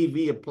of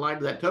BV applied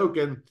to that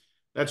token.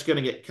 That's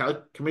going to get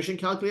commission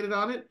calculated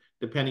on it,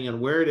 depending on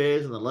where it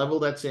is and the level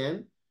that's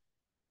in,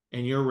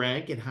 and your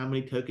rank and how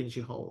many tokens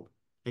you hold.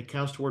 It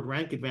counts toward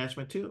rank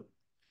advancement too.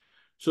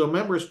 So a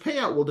member's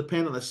payout will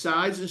depend on the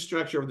size and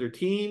structure of their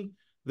team,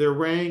 their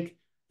rank,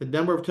 the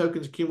number of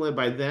tokens accumulated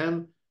by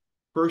them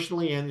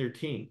personally and their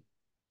team,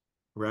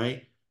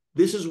 right?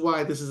 This is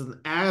why this is an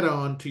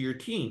add-on to your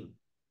team.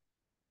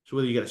 So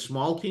whether you got a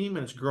small team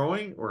and it's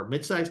growing, or a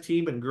mid-sized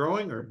team and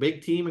growing, or a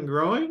big team and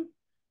growing,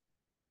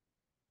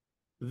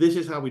 this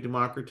is how we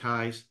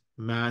democratize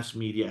mass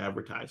media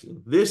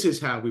advertising. This is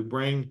how we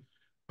bring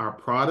our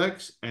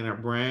products and our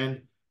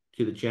brand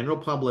to the general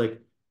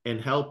public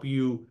and help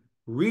you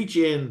reach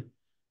in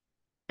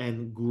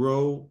and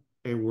grow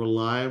a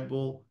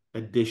reliable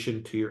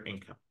addition to your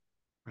income,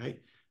 right?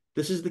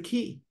 This is the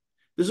key.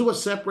 This is what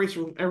separates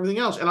from everything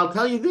else. And I'll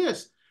tell you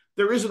this,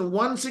 there isn't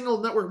one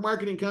single network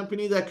marketing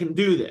company that can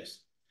do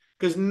this,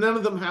 because none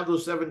of them have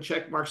those 7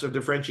 check marks of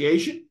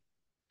differentiation.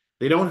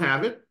 They don't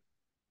have it.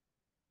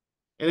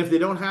 And if they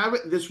don't have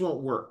it, this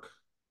won't work.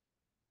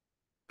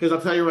 Because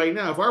I'll tell you right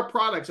now, if our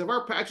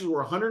patches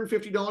were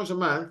 $150 a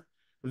month,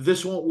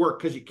 this won't work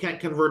because you can't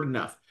convert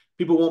enough.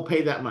 People won't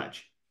pay that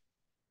much.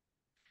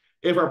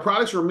 If our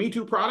products were Me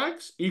Too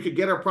products, you could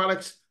get our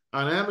products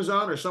on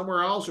Amazon or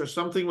somewhere else, or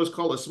something was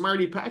called a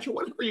Smarty Patch, or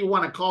whatever you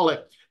want to call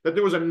it, that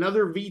there was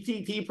another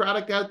VTT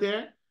product out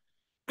there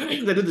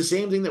that did the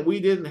same thing that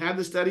we did and had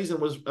the studies and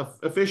was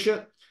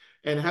efficient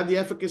and had the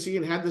efficacy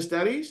and had the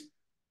studies,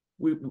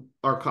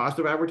 our cost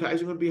of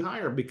advertising would be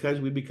higher because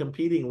we'd be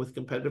competing with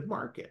competitive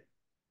market.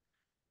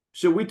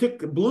 So we took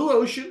the blue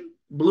ocean.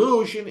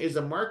 Blue ocean is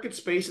a market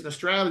space and a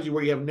strategy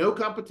where you have no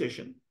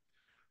competition.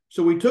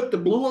 So we took the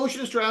blue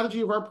ocean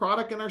strategy of our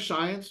product and our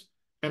science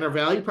and our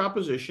value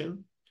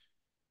proposition,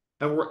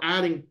 and we're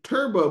adding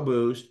turbo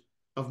boost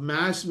of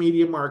mass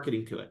media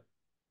marketing to it,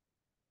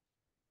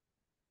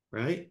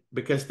 right?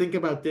 Because think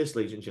about this,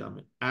 ladies and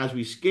gentlemen, as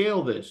we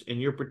scale this and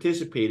you're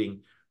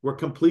participating, we're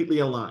completely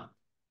aligned.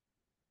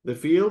 The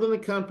field and the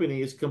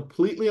company is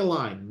completely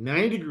aligned,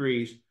 90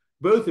 degrees,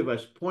 both of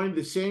us pointed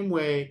the same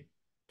way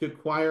to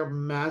acquire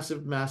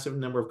massive, massive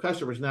number of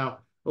customers. Now,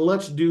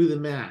 let's do the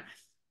math.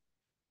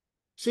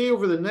 Say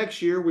over the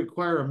next year, we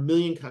acquire 1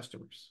 million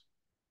customers.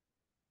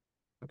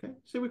 Okay,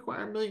 say we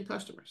acquire 1 million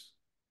customers,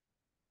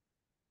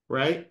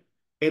 right?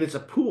 And it's a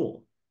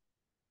pool,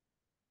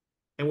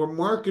 and we're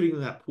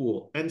marketing that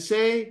pool. And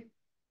say,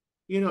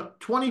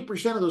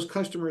 20% of those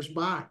customers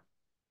buy.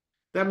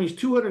 That means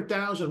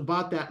 200,000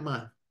 bought that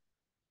month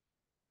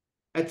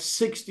at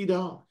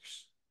 $60.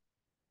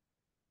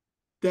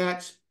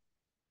 That's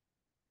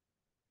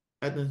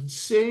an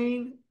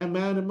insane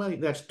amount of money.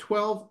 That's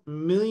 $12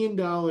 million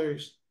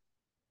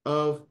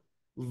of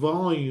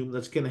volume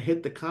that's going to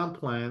hit the comp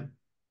plan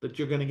that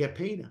you're going to get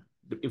paid on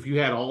if you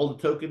had all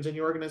the tokens in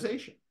your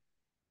organization.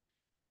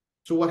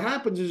 So what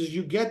happens is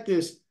you get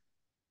this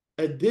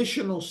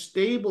additional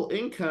stable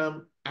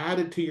income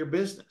added to your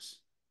business.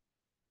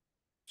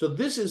 So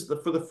this is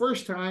for the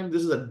first time,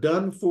 this is a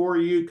done for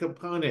you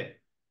component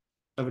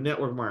of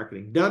network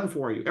marketing. Done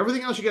for you.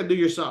 Everything else you got to do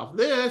yourself.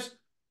 This,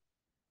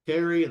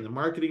 Terry and the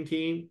marketing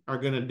team are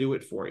going to do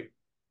it for you.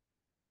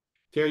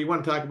 Terry, you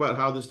want to talk about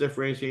how this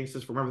differentiates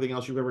this from everything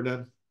else you've ever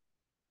done?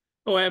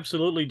 Oh,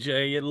 absolutely,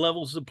 Jay. It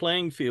levels the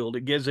playing field.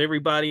 It gives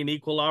everybody an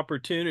equal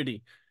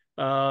opportunity.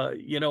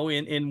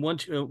 In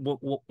once,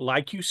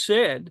 like you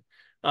said,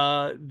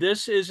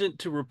 this isn't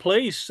to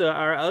replace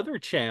our other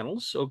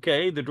channels.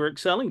 Okay, the direct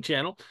selling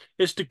channel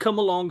is to come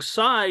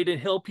alongside and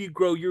help you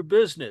grow your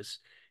business.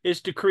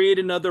 Is to create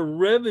another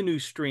revenue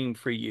stream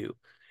for you.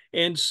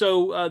 And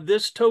so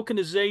this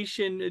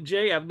tokenization,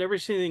 Jay, I've never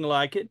seen anything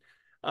like it.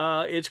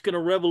 It's going to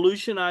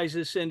revolutionize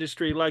this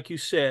industry, like you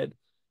said.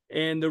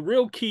 And the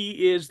real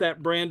key is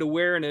that brand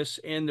awareness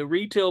and the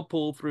retail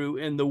pull through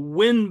and the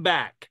win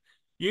back.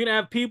 You're going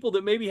to have people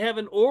that maybe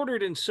haven't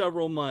ordered in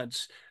several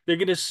months. They're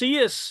going to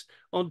see us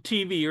on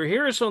TV or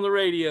hear us on the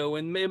radio,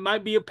 and it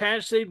might be a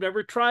patch they've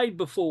never tried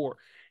before,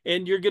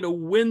 and you're going to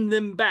win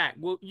them back.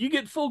 Well, you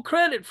get full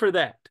credit for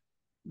that.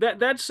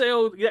 That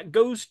sale that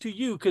goes to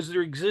you because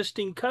they're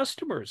existing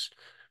customers.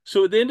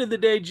 So at the end of the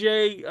day,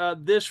 Jay,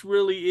 this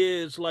really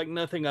is like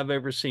nothing I've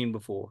ever seen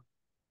before.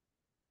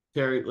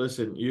 Terry,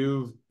 listen,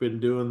 you've been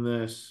doing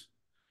this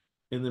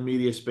in the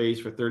media space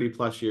for 30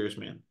 plus years,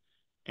 man.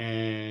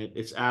 And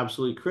it's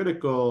absolutely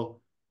critical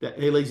that,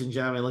 hey, ladies and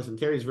gentlemen, listen,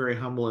 Terry's very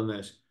humble in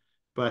this,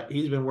 but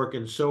he's been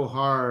working so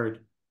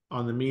hard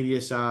on the media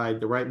side,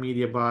 the right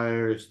media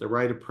buyers, the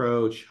right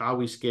approach, how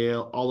we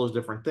scale, all those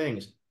different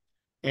things.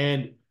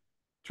 And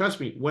trust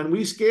me, when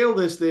we scale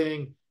this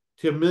thing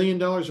to $1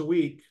 million a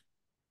week,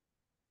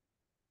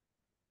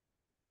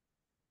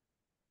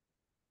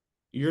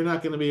 you're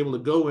not going to be able to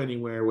go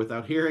anywhere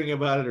without hearing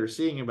about it or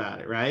seeing about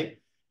it, right?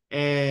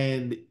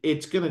 And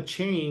it's going to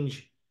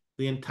change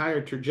the entire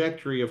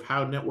trajectory of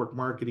how network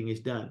marketing is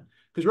done.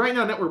 Because right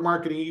now, network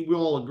marketing, we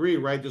all agree,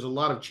 right? There's a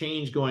lot of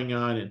change going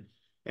on,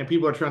 and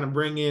people are trying to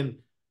bring in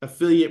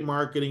affiliate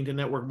marketing to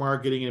network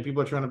marketing, and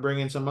people are trying to bring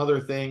in some other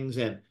things,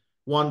 and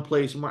one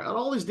place, and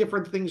all these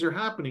different things are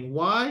happening.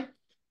 Why?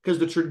 Because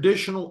the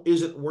traditional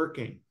isn't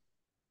working.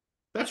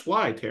 That's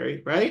why,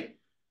 Terry, right?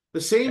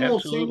 The same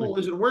Absolutely. old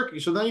isn't working.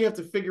 So now you have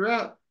to figure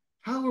out,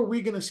 how are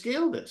we going to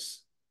scale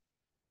this?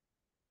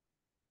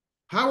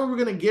 How are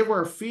we going to give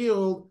our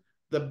field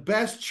the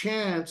best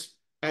chance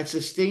at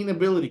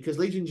sustainability? Because,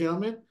 ladies and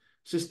gentlemen,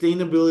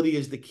 sustainability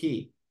is the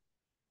key.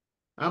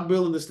 I'm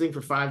building this thing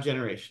for 5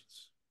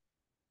 generations,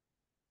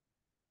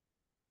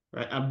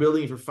 right? I'm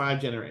building it for 5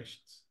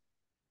 generations.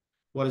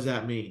 What does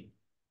that mean?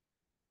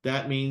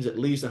 That means at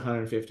least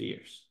 150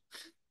 years,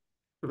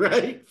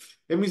 right?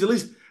 It means at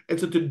least, and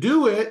so to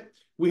do it,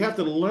 we have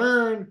to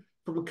learn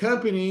from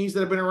companies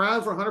that have been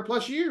around for 100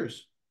 plus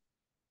years.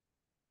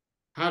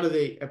 How do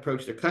they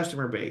approach their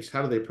customer base?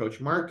 How do they approach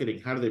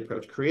marketing? How do they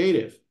approach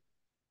creative?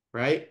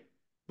 Right?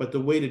 But the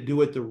way to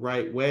do it the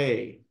right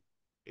way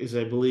is,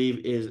 I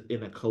believe, is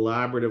in a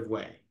collaborative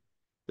way.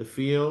 The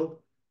field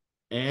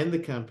and the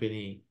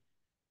company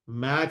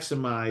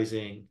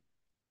maximizing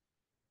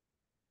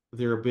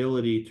their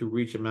ability to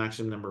reach a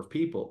maximum number of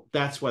people.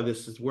 That's why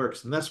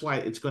works, and that's why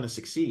it's going to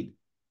succeed.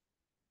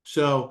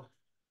 So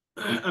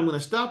I'm going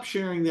to stop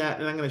sharing that,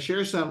 and I'm going to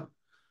share some.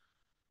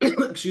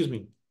 Excuse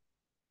me.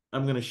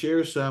 I'm going to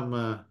share some.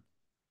 I'm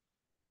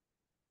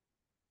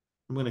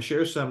going to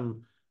share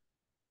some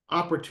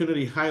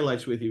opportunity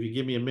highlights with you if you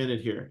give me a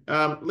minute here.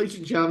 Ladies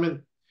and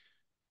gentlemen,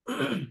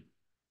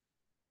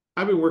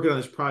 I've been working on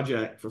this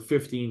project for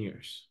 15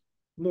 years,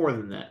 more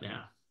than that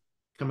now,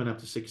 coming up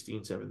to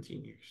 16,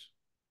 17 years.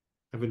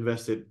 I've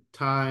invested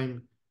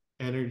time,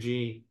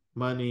 energy,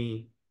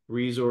 money,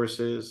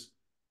 resources,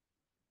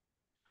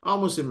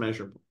 almost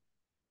immeasurable.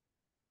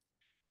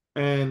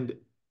 And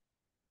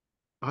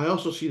I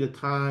also see the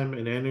time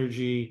and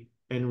energy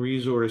and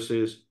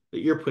resources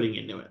that you're putting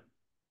into it,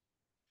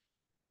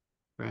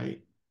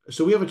 right?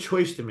 So we have a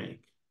choice to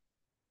make.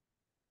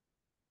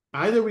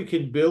 Either we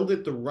can build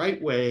it the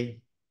right way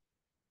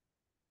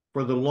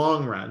for the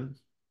long run,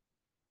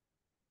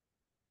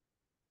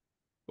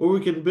 or we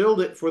can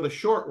build it for the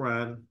short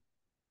run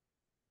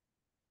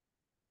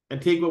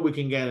and take what we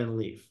can get and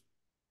leave.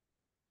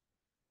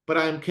 But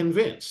I'm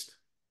convinced,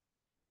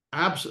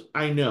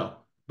 I know,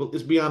 but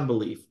it's beyond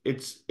belief.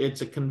 It's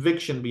a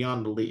conviction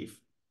beyond belief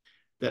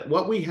that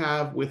what we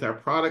have with our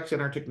products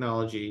and our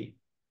technology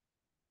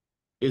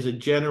is a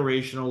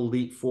generational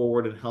leap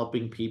forward in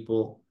helping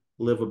people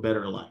live a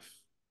better life.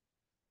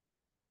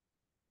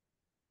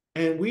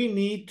 And we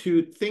need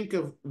to think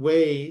of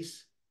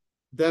ways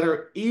that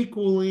are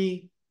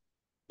equally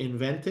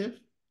inventive,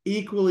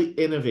 equally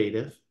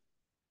innovative,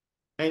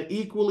 and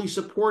equally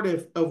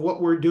supportive of what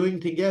we're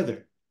doing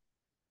together.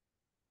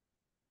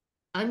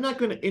 I'm not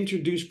going to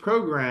introduce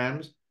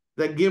programs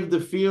that give the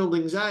field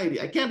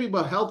anxiety. I can't be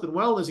about health and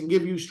wellness and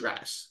give you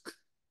stress.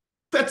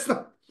 That's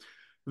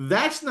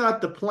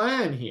not the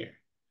plan here.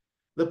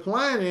 The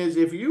plan is,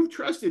 if you've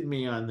trusted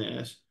me on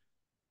this,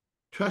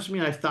 trust me,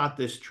 I've thought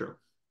this through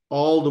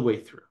all the way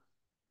through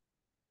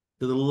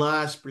to the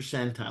last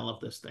percentile of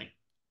this thing.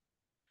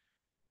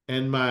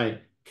 And my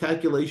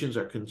calculations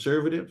are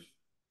conservative.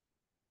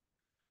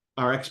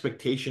 Our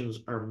expectations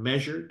are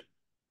measured.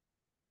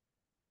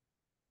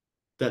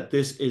 That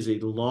this is a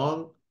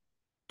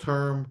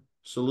long-term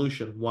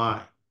solution.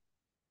 Why?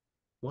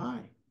 Why?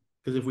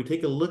 Because if we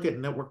take a look at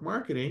network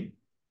marketing,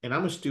 and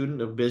I'm a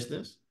student of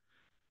business,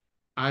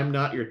 I'm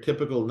not your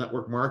typical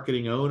network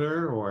marketing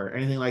owner or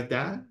anything like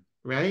that,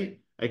 right?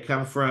 I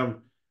come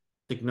from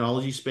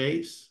technology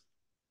space.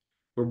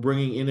 We're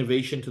bringing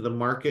innovation to the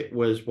market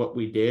was what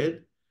we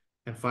did,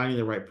 and finding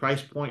the right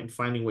price point and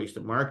finding ways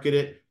to market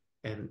it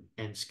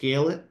and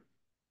scale it.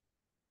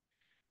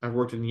 I've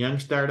worked in young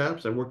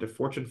startups. I've worked at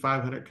Fortune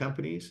 500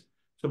 companies.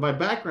 So my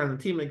background,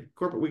 the team, like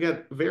corporate, we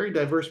got very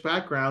diverse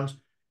backgrounds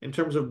in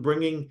terms of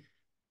bringing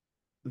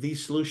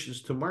these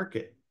solutions to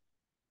market.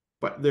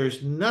 But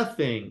there's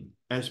nothing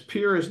as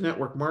pure as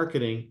network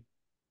marketing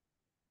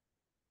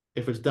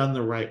if it's done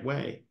the right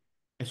way.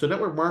 And so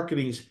network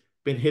marketing's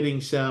been hitting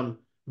some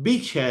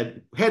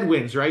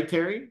headwinds, right,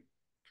 Terry?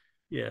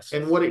 Yes.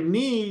 And what it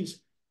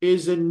needs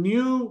is a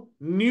new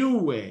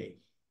way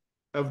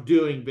of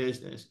doing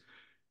business.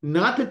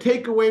 Not to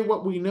take away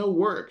what we know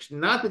works,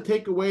 not to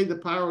take away the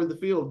power of the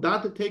field,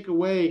 not to take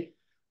away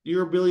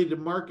your ability to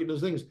market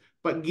those things,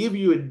 but give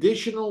you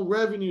additional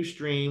revenue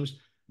streams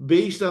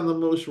based on the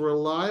most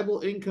reliable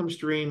income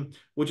stream,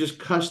 which is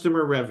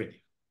customer revenue.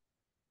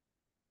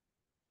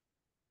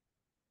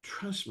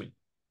 Trust me,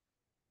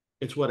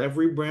 it's what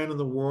every brand in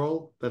the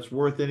world that's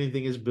worth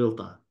anything is built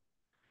on.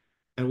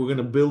 And we're going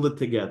to build it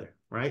together,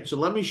 right? So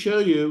let me show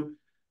you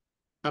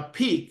a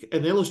peek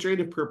and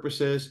illustrative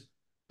purposes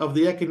of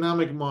the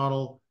economic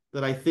model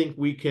that I think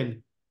we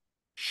can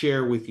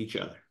share with each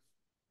other.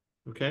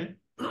 Okay?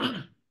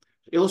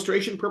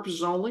 Illustration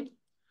purposes only.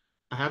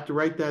 I have to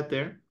write that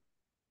there.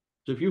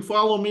 So if you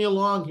follow me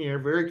along here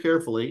very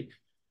carefully,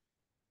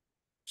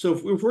 so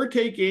if we're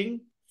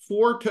taking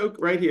 4 tokens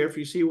right here, if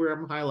you see where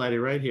I'm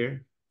highlighted right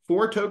here,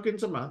 4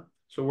 tokens a month.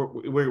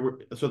 So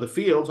so the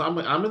fields, I'm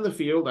in the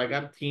field, I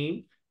got a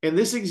team. In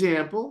this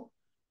example,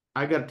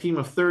 I got a team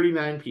of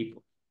 39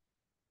 people.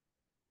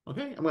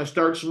 Okay, I'm going to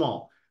start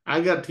small.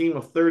 I got a team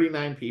of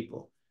 39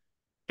 people.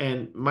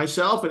 And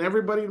myself and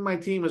everybody in my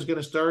team is going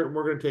to start, and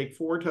we're going to take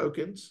 4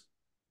 tokens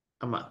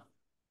a month.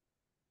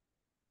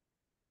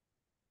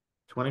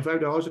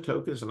 $25 a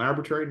token is an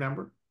arbitrary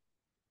number.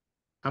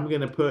 I'm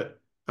going to put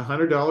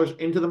 $100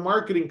 into the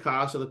marketing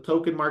cost of the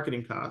token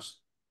marketing cost.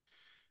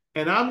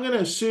 And I'm going to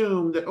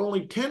assume that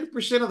only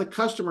 10% of the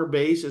customer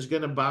base is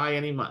going to buy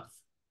any month.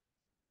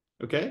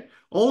 Okay?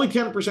 Only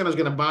 10% is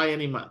going to buy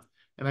any month.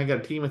 And I got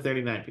a team of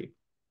 39 people.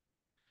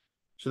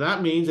 So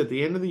that means at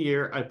the end of the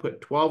year, I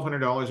put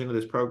 $1,200 into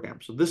this program.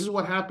 So this is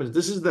what happens.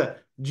 This is the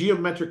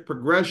geometric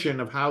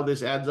progression of how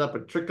this adds up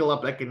and trickle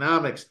up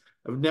economics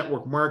of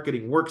network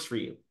marketing works for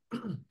you.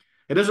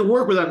 It doesn't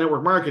work without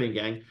network marketing,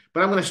 gang,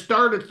 but I'm going to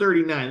start at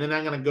 39, then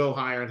I'm going to go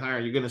higher and higher.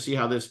 You're going to see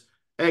how this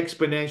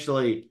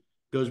exponentially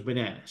goes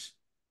bananas.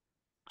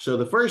 So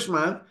the first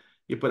month,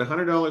 you put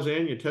 $100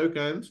 in, your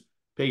tokens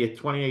pay you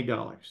 $28.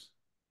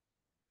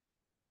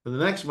 And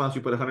the next month,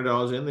 you put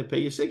 $100 in, they pay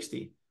you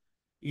 $60.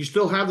 You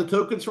still have the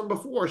tokens from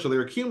before, so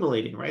they're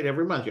accumulating, right?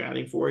 Every month, you're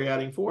adding 4, you're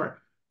adding 4.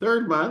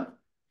 Third month,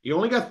 you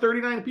only got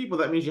 39 people.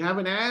 That means you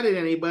haven't added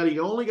anybody.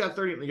 You only got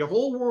 30. Your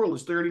whole world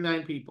is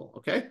 39 people,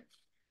 okay?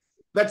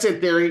 That's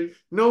it, Terry.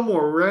 No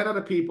more. We ran out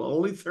of people.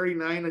 Only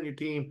 39 on your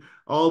team,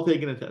 all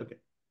taking a token,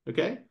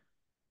 okay?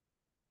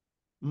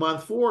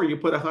 Month 4, you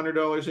put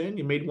 $100 in,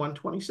 you made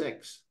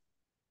 126.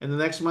 And the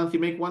next month, you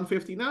make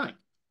 159.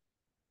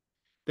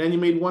 Then you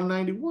made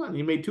 191.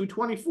 You made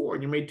 224,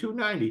 and you made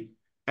 290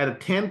 at a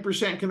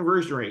 10%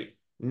 conversion rate,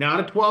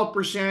 not a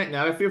 12%,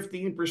 not a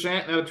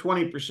 15%, not a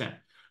 20%.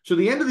 So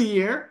the end of the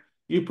year,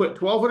 you put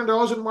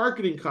 $1,200 in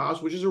marketing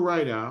costs, which is a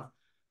write-off,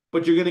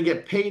 but you're going to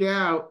get paid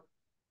out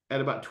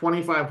at about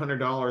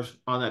 $2,500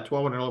 on that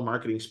 $1,200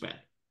 marketing spend.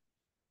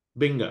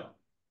 Bingo.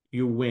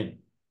 You win.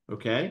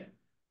 Okay?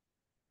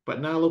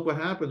 But now look what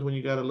happens when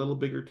you got a little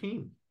bigger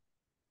team.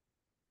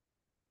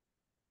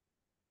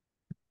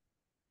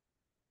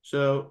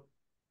 So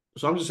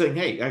So I'm just saying,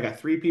 hey, I got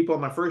 3 people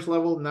on my first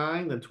level,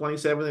 9, then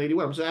 27, then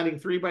 81. I'm just adding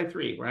 3 by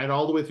 3, right?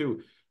 All the way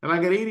through. And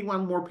I got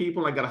 81 more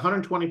people, and I got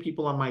 120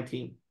 people on my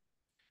team.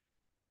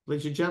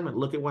 Ladies and gentlemen,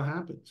 look at what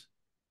happens.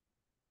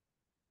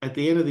 At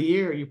the end of the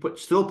year, you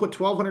still put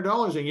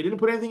 $1,200 in. You didn't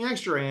put anything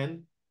extra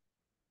in,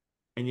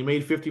 and you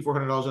made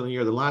 $5,400 in the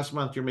year. The last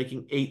month, you're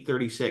making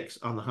 $836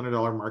 on the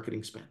 $100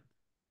 marketing spend.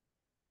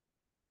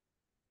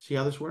 See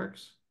how this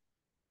works?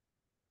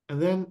 And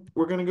then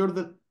we're going to go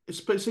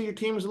to say your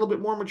team is a little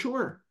bit more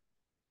mature.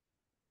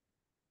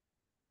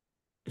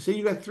 Say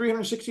you got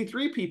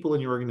 363 people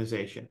in your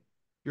organization.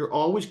 You're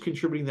always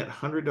contributing that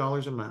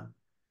 $100 a month.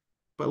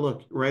 But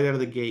look, right out of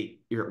the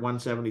gate, you're at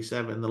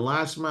 177. The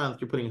last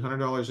month, you're putting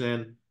 $100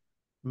 in,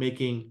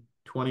 making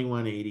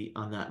 2180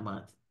 on that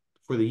month.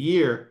 For the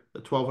year,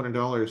 the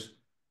 $1,200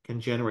 can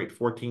generate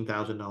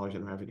 $14,000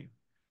 in revenue.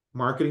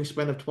 Marketing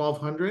spend of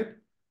 1,200,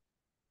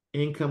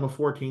 income of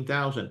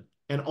 14,000.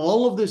 And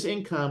all of this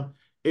income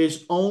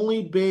is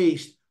only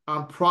based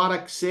on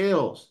product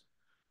sales.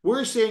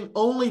 We're saying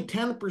only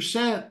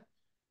 10%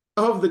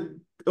 of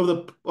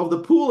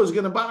the pool is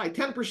going to buy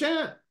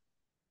 10%.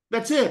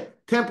 That's it,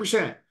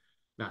 10%.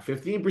 Not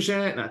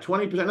 15%, not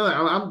 20%. No,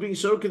 I'm being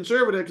so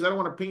conservative because I don't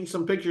want to paint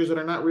some pictures that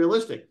are not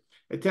realistic.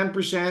 At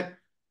 10%,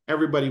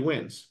 everybody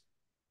wins.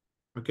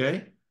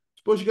 Okay?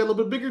 Suppose you got a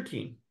little bit bigger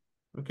team.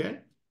 Okay?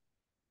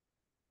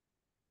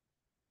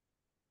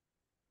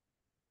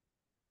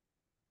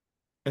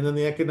 And then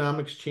the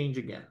economics change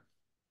again.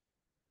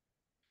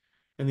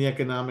 And the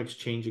economics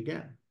change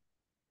again.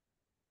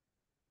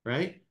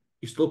 Right?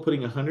 You're still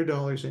putting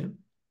 $100 in.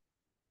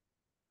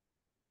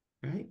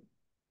 Right?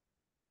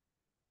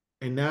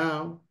 And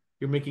now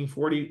you're making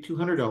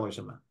 $4,200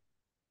 a month.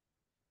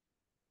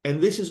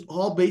 And this is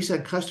all based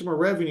on customer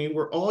revenue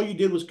where all you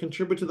did was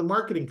contribute to the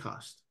marketing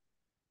cost.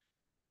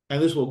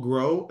 And this will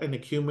grow and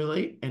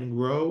accumulate and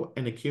grow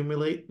and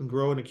accumulate and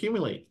grow and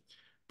accumulate.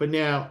 But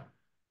now,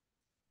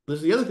 this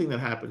is the other thing that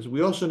happens.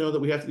 We also know that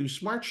we have to do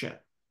smart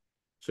ship.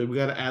 So we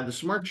got to add the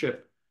smart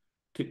ship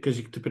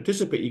because to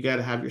participate, you got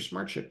to have your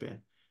smart ship in.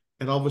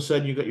 And all of a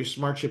sudden, you got your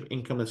smart ship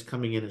income that's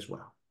coming in as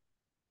well.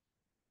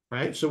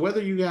 Right? So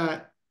whether you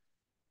got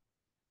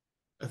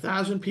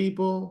 1,000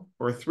 people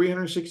or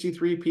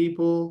 363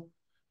 people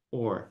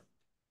or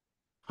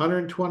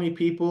 120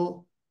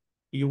 people,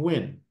 you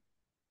win.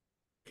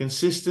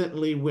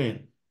 Consistently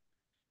win.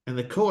 And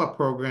the co-op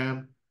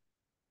program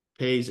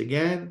pays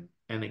again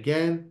and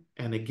again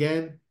and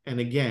again and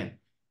again.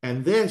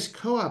 And this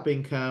co-op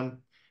income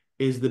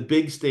is the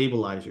big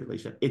stabilizer,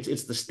 Lisa.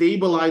 It's the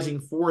stabilizing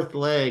fourth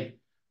leg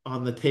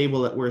on the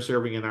table that we're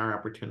serving in our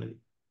opportunity.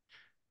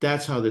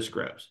 That's how this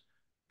grows.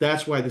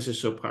 That's why this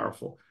is so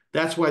powerful.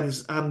 That's why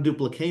this is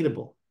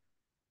unduplicatable.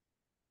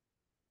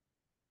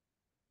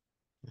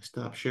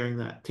 Stop sharing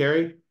that.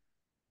 Terry,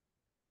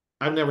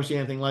 I've never seen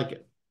anything like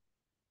it.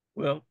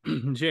 Well,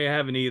 Jay, I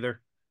haven't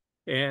either.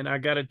 And I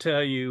got to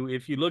tell you,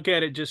 if you look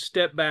at it, just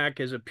step back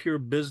as a pure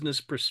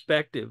business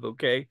perspective,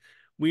 okay?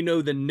 We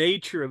know the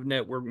nature of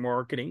network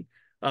marketing.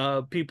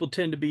 People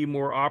tend to be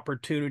more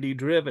opportunity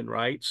driven,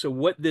 right? So,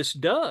 what this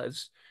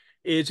does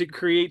is it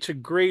creates a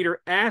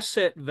greater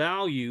asset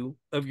value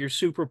of your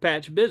super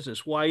patch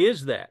business. Why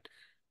is that?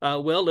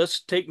 Well,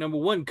 let's take number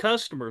one,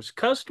 customers.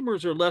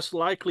 Customers are less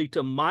likely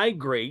to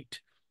migrate,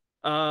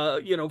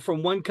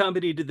 from one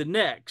company to the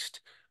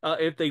next.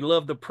 If they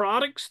love the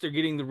products, they're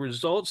getting the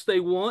results they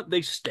want,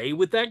 they stay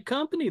with that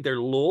company. They're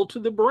loyal to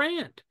the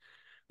brand.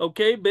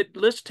 Okay, but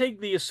let's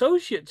take the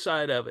associate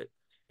side of it.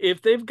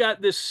 If they've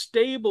got this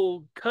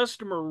stable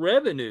customer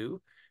revenue,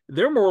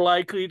 they're more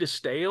likely to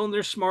stay on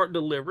their smart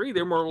delivery.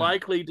 They're more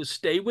likely to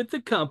stay with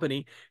the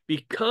company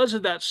because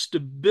of that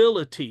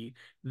stability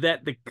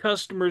that the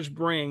customers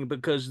bring,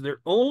 because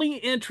they're only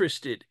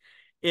interested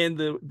in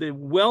the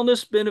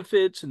wellness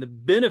benefits and the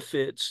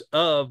benefits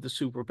of the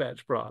Super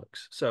Patch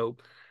products. So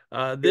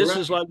You're this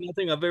is right. like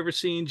nothing I've ever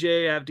seen,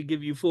 Jay. I have to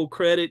give you full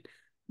credit.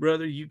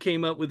 Brother, you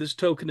came up with this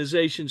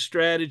tokenization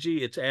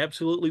strategy. It's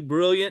absolutely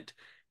brilliant.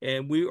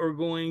 And we are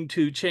going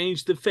to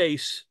change the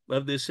face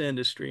of this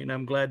industry. And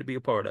I'm glad to be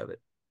a part of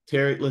it.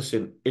 Terry,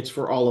 listen, it's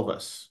for all of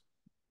us.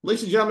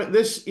 Ladies and gentlemen,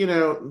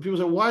 people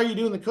say, why are you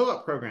doing the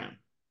co-op program?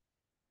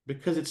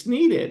 Because it's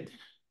needed.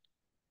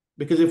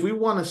 Because if we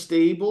want a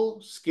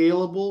stable,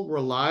 scalable,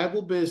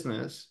 reliable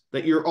business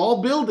that you're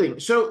all building,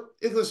 so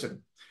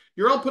listen,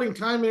 you're all putting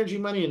time, energy,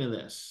 money into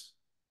this,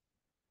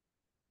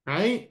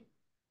 right?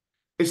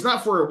 It's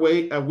not for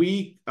a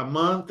week, a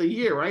month, a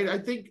year, right? I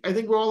think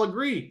we all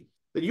agree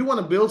that you want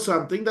to build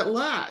something that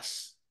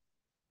lasts.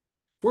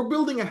 If we're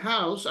building a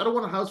house, I don't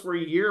want a house for a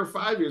year or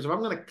 5 years. If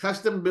I'm going to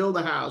custom build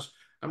a house,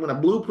 I'm going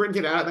to blueprint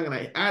it out, and I'm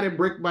going to add it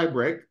brick by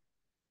brick.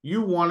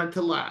 You want it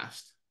to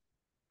last.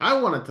 I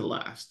want it to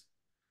last.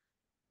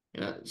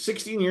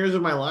 16 years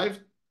of my life,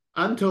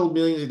 untold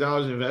millions of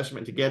dollars of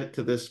investment to get it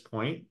to this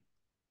point.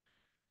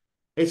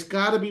 It's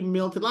got to be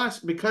built to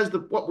last because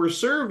what we're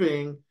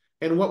serving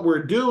and what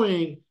we're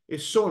doing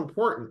is so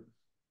important.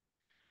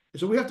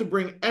 So we have to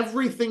bring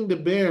everything to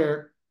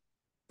bear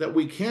that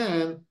we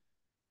can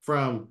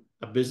from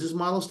a business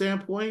model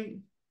standpoint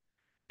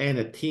and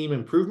a team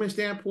improvement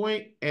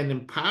standpoint and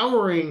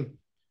empowering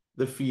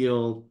the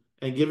field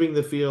and giving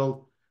the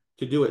field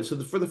to do it. So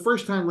for the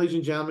first time, ladies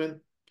and gentlemen,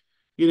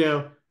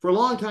 for a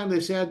long time they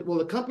said, well,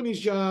 the company's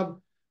job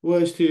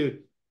was to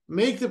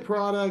make the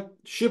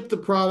product, ship the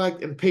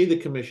product, and pay the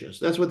commissions.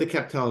 That's what they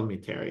kept telling me,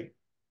 Terry.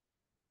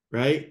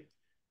 Right?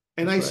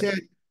 And That's I right.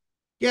 said,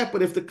 yeah,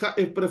 but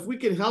if we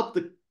can help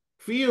the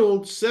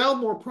field sell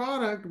more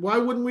product, why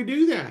wouldn't we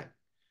do that?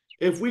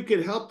 If we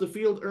could help the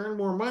field earn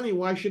more money,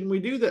 why shouldn't we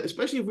do that?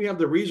 Especially if we have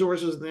the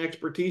resources and the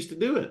expertise to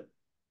do it,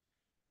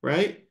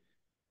 right?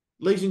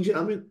 Ladies and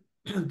gentlemen,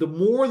 the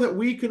more that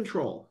we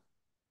control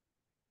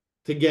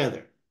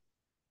together,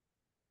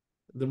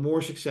 the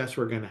more success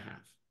we're going to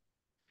have.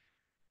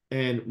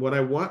 And what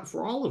I want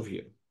for all of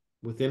you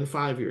within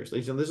 5 years,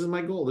 ladies and gentlemen, this is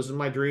my goal. This is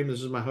my dream.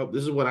 This is my hope.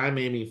 This is what I'm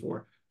aiming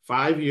for.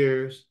 5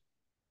 years,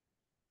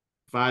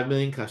 5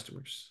 million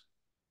customers,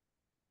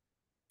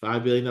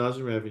 $5 billion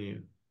in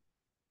revenue,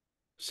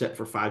 set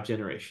for 5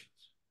 generations.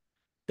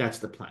 That's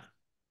the plan.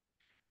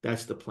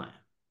 That's the plan.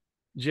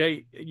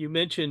 Jay, you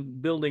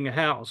mentioned building a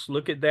house.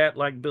 Look at that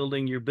like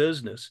building your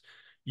business.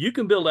 You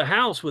can build a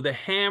house with a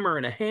hammer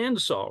and a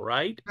handsaw,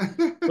 right?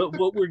 But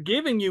what we're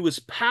giving you is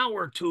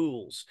power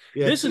tools.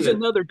 Yeah, This that's is it.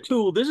 another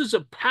tool. This is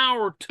a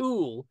power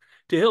tool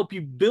to help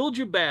you build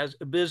your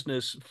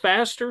business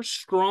faster,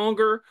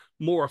 stronger,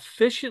 more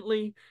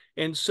efficiently.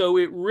 And so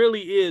it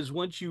really is,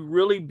 once you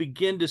really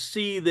begin to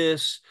see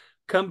this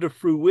come to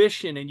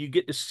fruition and you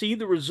get to see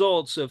the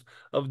results of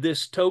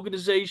this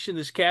tokenization,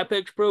 this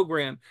CAPEX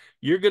program,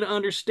 you're going to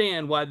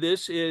understand why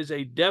this is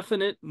a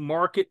definite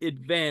market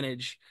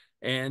advantage.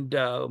 And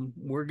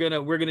we're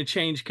gonna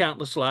change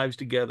countless lives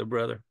together,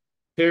 brother.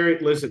 Terry,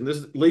 listen,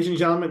 ladies and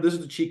gentlemen, this is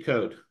the cheat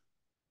code.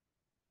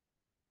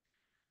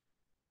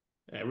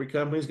 Every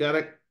company's got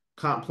a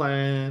comp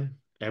plan.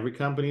 Every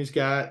company's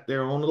got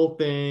their own little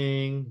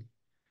thing.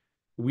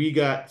 We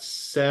got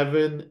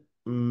 7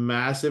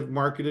 massive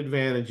market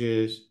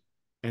advantages,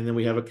 and then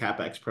we have a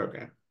CapEx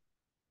program.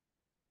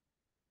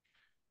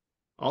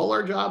 All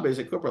our job is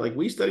at corporate, like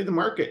we study the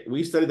market,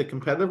 we study the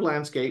competitive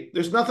landscape.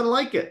 There's nothing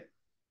like it,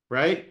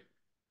 right?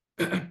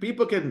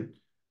 People can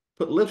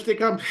put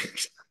lipstick on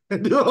pigs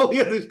and do all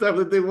the other stuff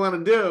that they want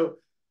to do,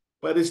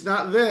 but it's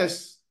not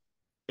this.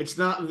 It's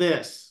not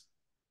this.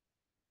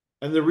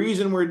 And the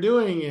reason we're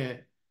doing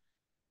it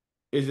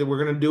is that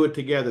we're going to do it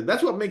together.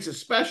 That's what makes it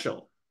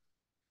special.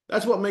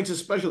 That's what makes it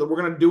special that we're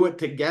going to do it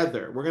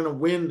together. We're going to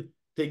win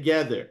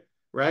together,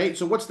 right?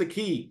 So what's the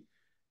key?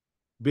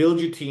 Build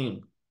your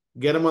team.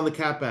 Get them on the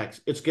CapEx.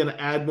 It's going to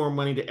add more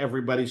money to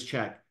everybody's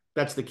check.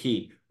 That's the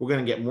key. We're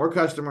going to get more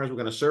customers. We're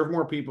going to serve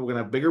more people. We're going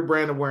to have bigger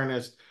brand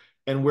awareness,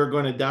 and we're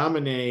going to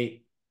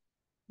dominate.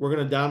 We're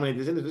going to dominate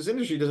this industry. This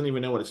industry doesn't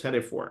even know what it's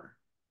headed for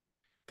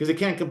because it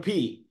can't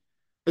compete.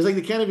 It's like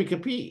they can't even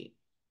compete.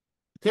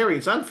 Terry,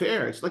 it's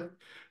unfair. It's like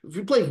if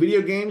you play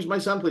video games, my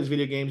son plays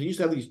video games. He used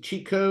to have these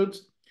cheat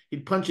codes.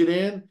 He'd punch it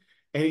in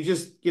and he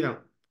just,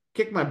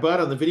 kick my butt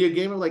on the video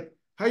game. I'm like,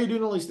 how are you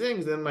doing all these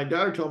things? And then my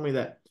daughter told me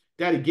that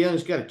Daddy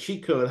Galen's got a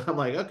cheat code. I'm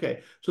like,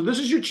 okay, so this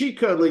is your cheat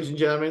code, ladies and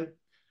gentlemen.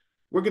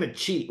 We're going to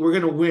cheat. We're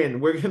going to win.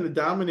 We're going to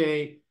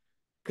dominate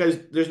because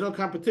there's no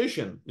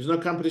competition. There's no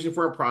competition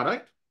for our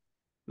product.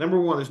 Number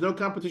one, there's no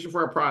competition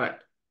for our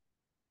product.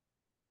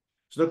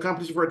 There's no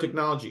competition for our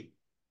technology.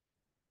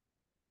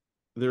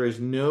 There is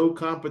no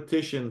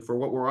competition for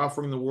what we're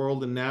offering the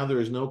world, and now there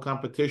is no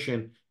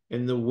competition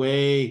in the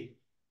way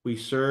we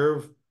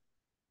serve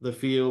the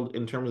field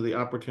in terms of the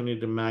opportunity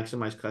to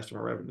maximize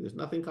customer revenue. There's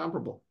nothing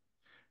comparable.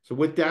 So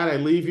with that, I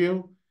leave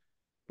you.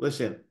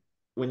 Listen,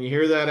 when you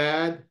hear that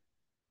ad,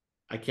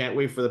 I can't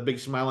wait for the big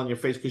smile on your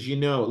face because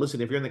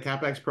listen, if you're in the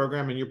CapEx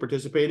program and you're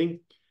participating,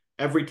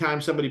 every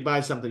time somebody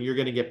buys something, you're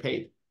going to get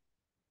paid.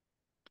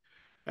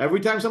 Every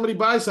time somebody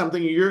buys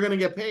something, you're going to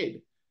get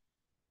paid.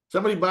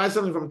 Somebody buys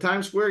something from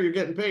Times Square, you're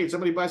getting paid.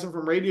 Somebody buys something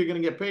from radio, you're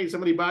going to get paid.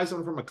 Somebody buys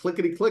something from a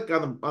clickety click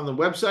on the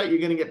website, you're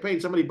going to get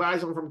paid. Somebody buys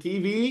something from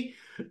TV,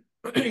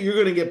 you're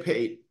going to get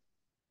paid.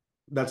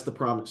 That's the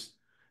promise.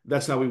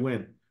 That's how we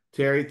win.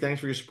 Terry,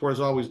 thanks for your support as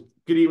always.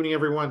 Good evening,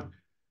 everyone.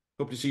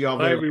 Hope to see you all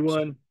Bye, very, very soon.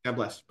 everyone. God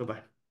bless. Bye bye.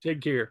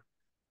 Take care.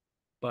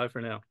 Bye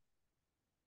for now.